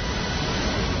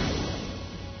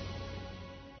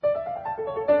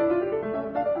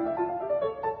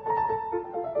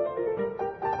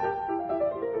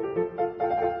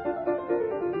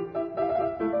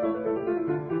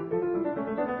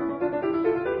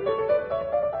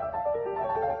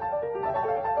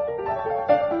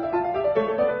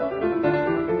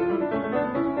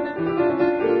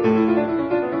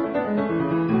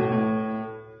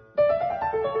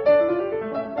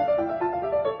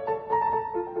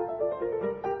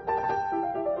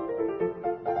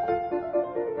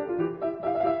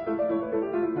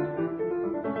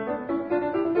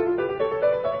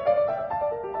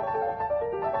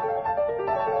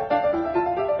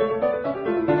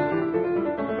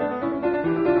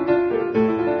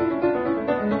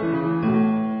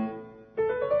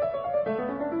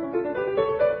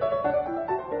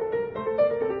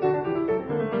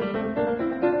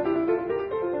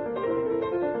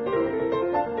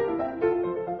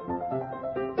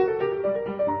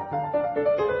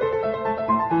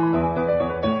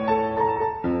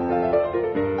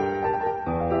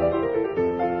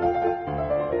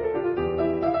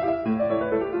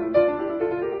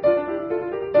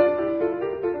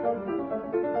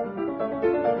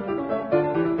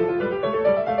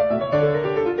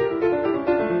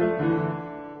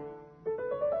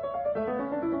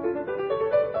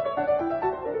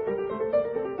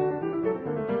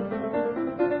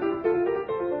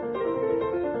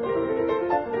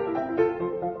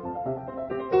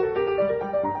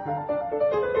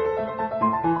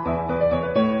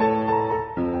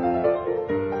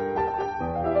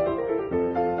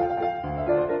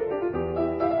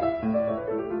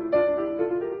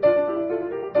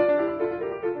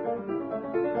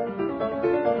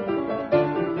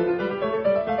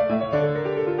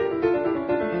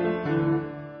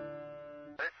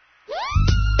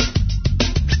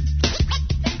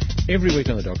 Every week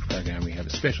on the Dogs program we have a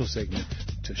special segment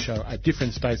to show a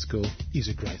different state school is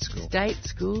a great school. State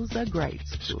schools are great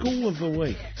schools. School of the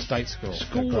week. State school.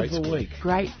 School of the week.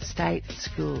 Great state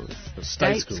schools.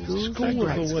 State schools. School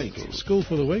of the week. School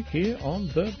for the week here on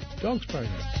the Dogs program.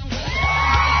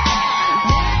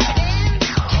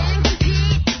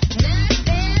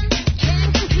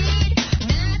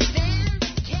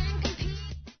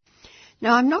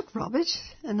 Now, I'm not Robert,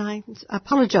 and I'm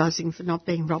apologising for not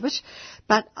being Robert,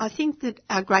 but I think that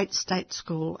our great state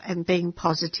school and being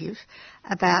positive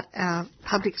about our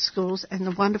public schools and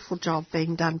the wonderful job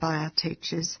being done by our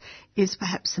teachers is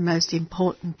perhaps the most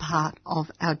important part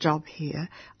of our job here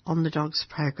on the Dogs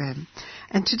program.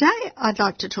 And today I'd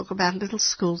like to talk about a little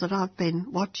school that I've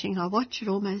been watching. I watch it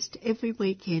almost every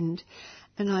weekend,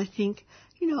 and I think,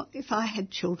 if I had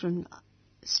children,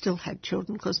 still had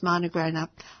children because mine are grown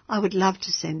up, I would love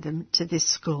to send them to this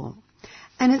school.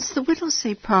 And it's the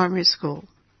Whittlesea Primary School.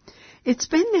 It's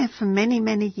been there for many,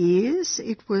 many years.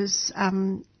 It was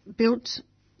built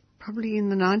probably in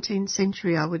the 19th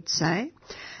century, I would say.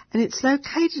 And it's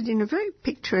located in a very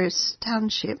picturesque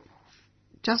township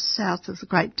just south of the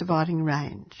Great Dividing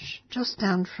Range, just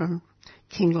down from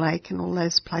Kinglake and all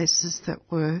those places that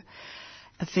were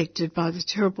affected by the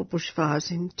terrible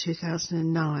bushfires in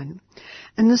 2009.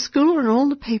 And the school and all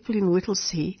the people in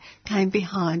Whittlesea came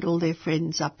behind all their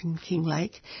friends up in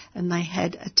Kinglake, and they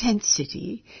had a tent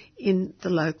city in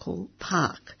the local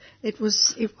park. It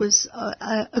was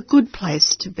a good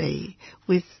place to be,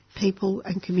 with people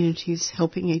and communities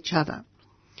helping each other.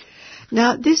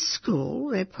 Now, this school,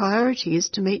 their priority is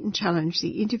to meet and challenge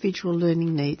the individual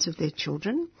learning needs of their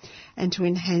children and to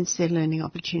enhance their learning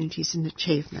opportunities and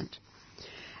achievement.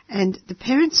 And the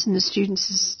parents and the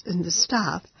students and the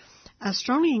staff are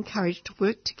strongly encouraged to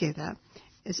work together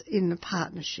in a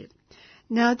partnership.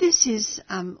 Now, this is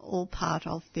all part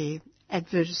of their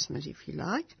advertisement, if you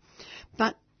like,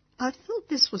 but I thought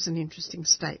this was an interesting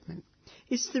statement.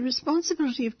 It's the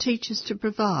responsibility of teachers to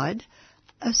provide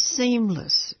a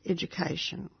seamless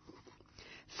education,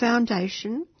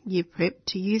 foundation, year prep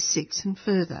to year 6 and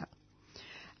further.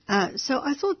 So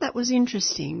I thought that was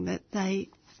interesting that they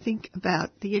think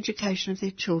about the education of their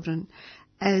children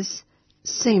as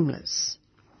seamless,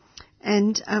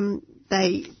 and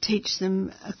they teach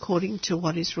them according to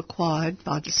what is required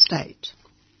by the state.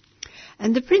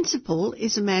 And the principal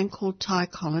is a man called Ty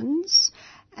Collins,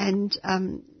 and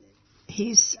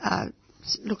he's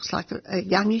looks like a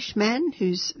youngish man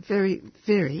who's very,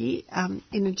 very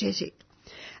energetic.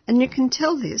 And you can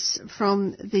tell this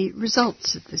from the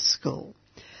results of this school.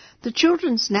 The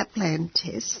children's NAPLAN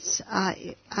tests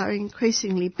are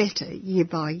increasingly better year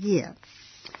by year.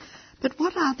 But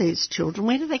what are these children?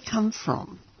 Where do they come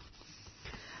from?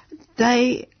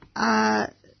 They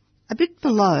are a bit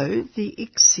below the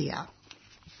ICSEA,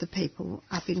 the people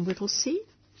up in Whittlesea.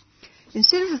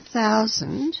 Instead of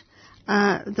 1,000,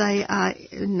 they are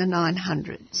in the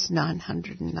 900s,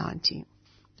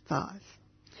 995.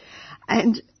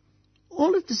 And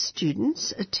all of the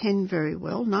students attend very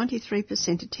well,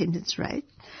 93% attendance rate.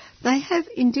 They have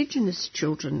Indigenous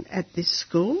children at this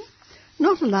school.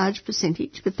 Not a large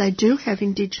percentage, but they do have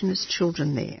Indigenous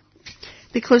children there.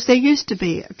 Because there used to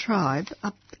be a tribe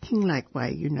up the Kinglake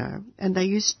Way, and they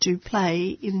used to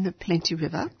play in the Plenty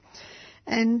River.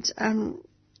 And I'm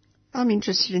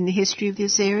interested in the history of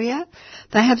this area.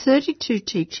 They have 32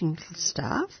 teaching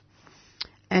staff,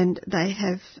 and they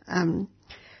have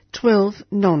 12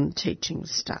 non-teaching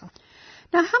staff.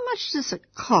 Now, how much does it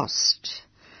cost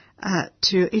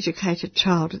to educate a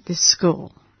child at this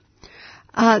school?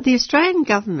 The Australian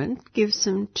government gives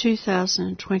them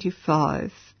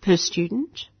 $2,025 per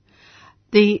student.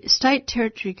 The state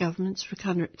territory government's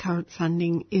current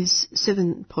funding is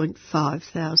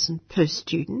 $7,500 per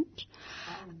student.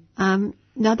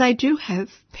 Now, they do have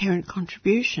parent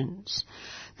contributions.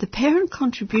 The parent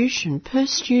contribution per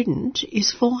student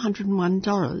is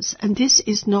 $401, and this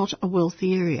is not a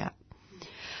wealthy area.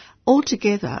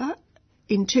 Altogether,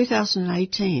 in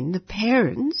 2018, the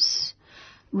parents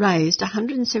raised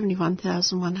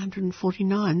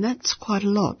 $171,149. That's quite a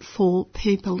lot for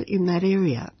people in that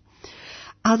area.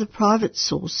 Other private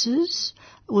sources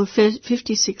were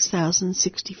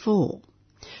 $56,064.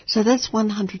 So that's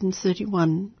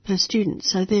 131 per student.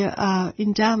 So there are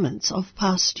endowments of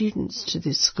past students to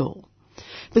this school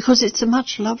because it's a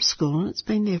much loved school and it's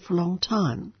been there for a long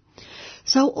time.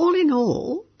 So all in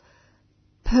all,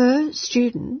 per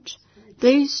student,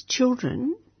 these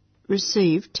children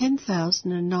receive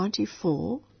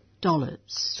 $10,094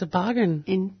 It's a bargain.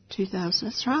 In 2000,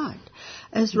 that's right.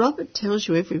 As Robert tells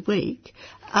you every week,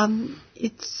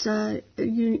 it's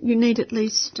you need at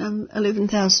least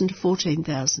 11,000 to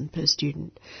 14,000 per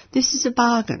student. This is a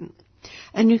bargain.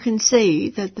 And you can see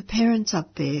that the parents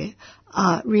up there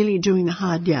are really doing the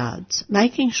hard yards,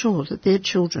 making sure that their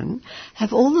children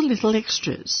have all the little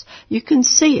extras. You can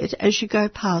see it as you go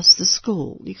past the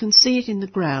school. You can see it in the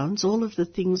grounds, all of the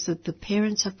things that the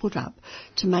parents have put up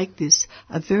to make this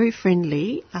a very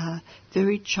friendly,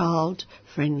 very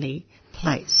child-friendly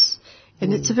place.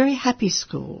 And it's a very happy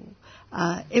school.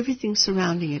 Everything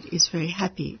surrounding it is very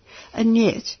happy. And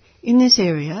yet, in this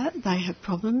area, they have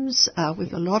problems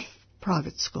with a lot of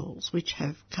private schools which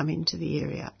have come into the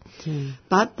area.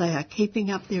 But they are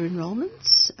keeping up their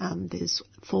enrolments. There's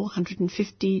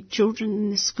 450 children in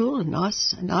this school, a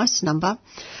nice number.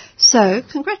 So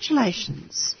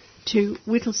congratulations to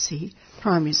Whittlesea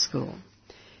Primary School.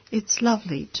 It's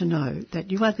lovely to know that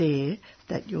you are there,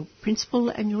 that your principal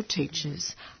and your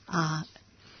teachers are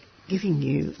giving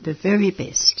you the very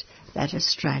best that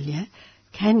Australia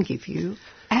can give you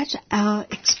at our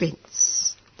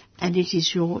expense. And it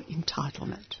is your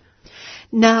entitlement.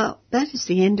 Now, that is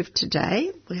the end of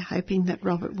today. We're hoping that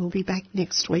Robert will be back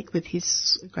next week with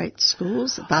his great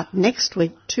schools. But next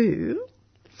week, too,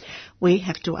 we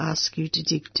have to ask you to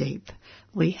dig deep.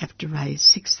 We have to raise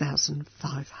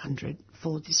 $6,500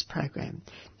 for this program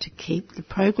to keep the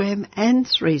program and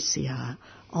 3CR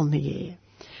on the air.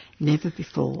 Never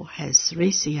before has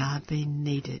 3CR been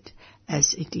needed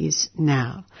as it is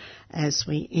now as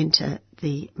we enter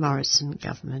the Morrison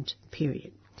government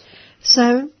period.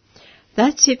 So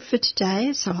that's it for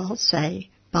today. So I'll say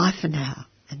bye for now.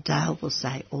 And Dale will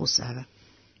say also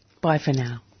bye for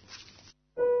now.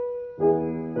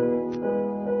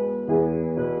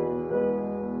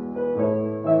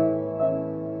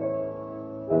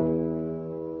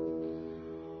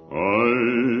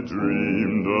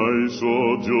 I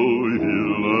saw Joe here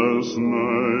last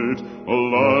night,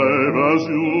 alive as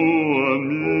you and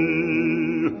me.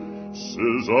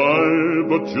 Says I,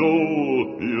 but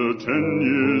Joe, you're 10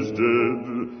 years dead.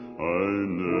 I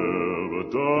never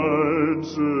died,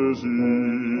 says he.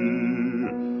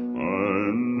 I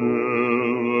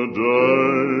never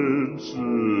died,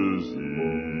 says he.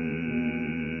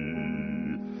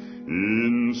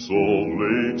 In Salt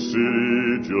Lake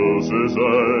City, Joe says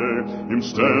I'm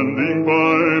standing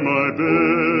by my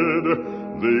bed.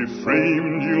 They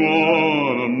framed you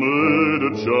on a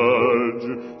murder charge,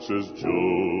 says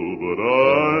Joe, but I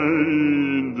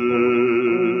ain't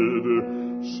dead.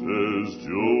 Says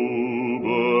Joe,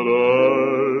 but I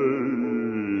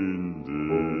ain't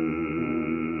dead.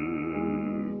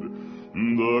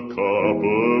 The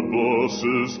copper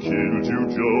bosses killed you,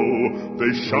 Joe.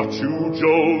 They shot you,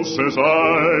 Joe, says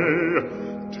I.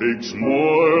 Takes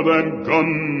more than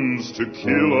guns to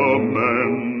kill a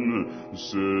man,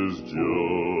 says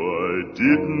Joe, I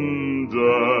didn't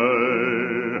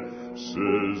die,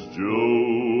 says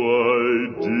Joe, I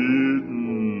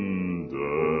didn't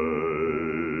die.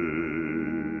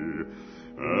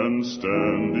 And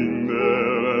standing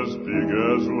there as big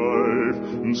as life,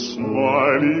 and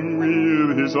smiling with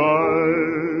his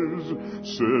eyes,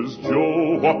 says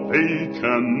Joe, what they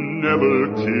can never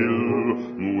kill,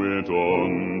 went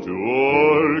on to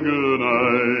organize,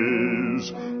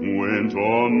 went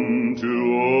on to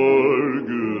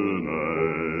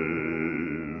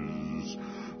organize.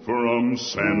 From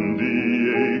San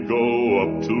Diego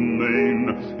up to Maine,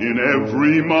 in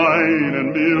every mine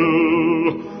and mill,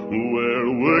 where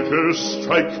workers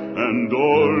strike and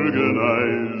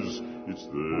organize, it's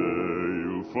there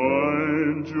you'll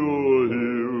find your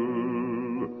hill.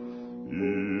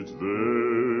 It's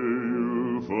there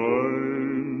you'll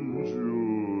find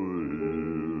your hill.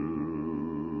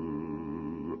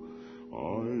 I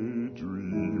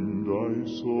dreamed I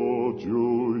saw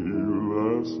Joe here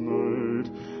last night,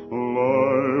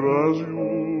 alive as you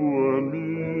and me.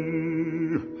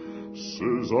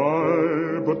 Says I,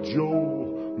 but Joe,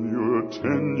 you're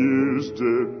 10 years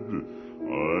dead.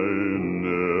 I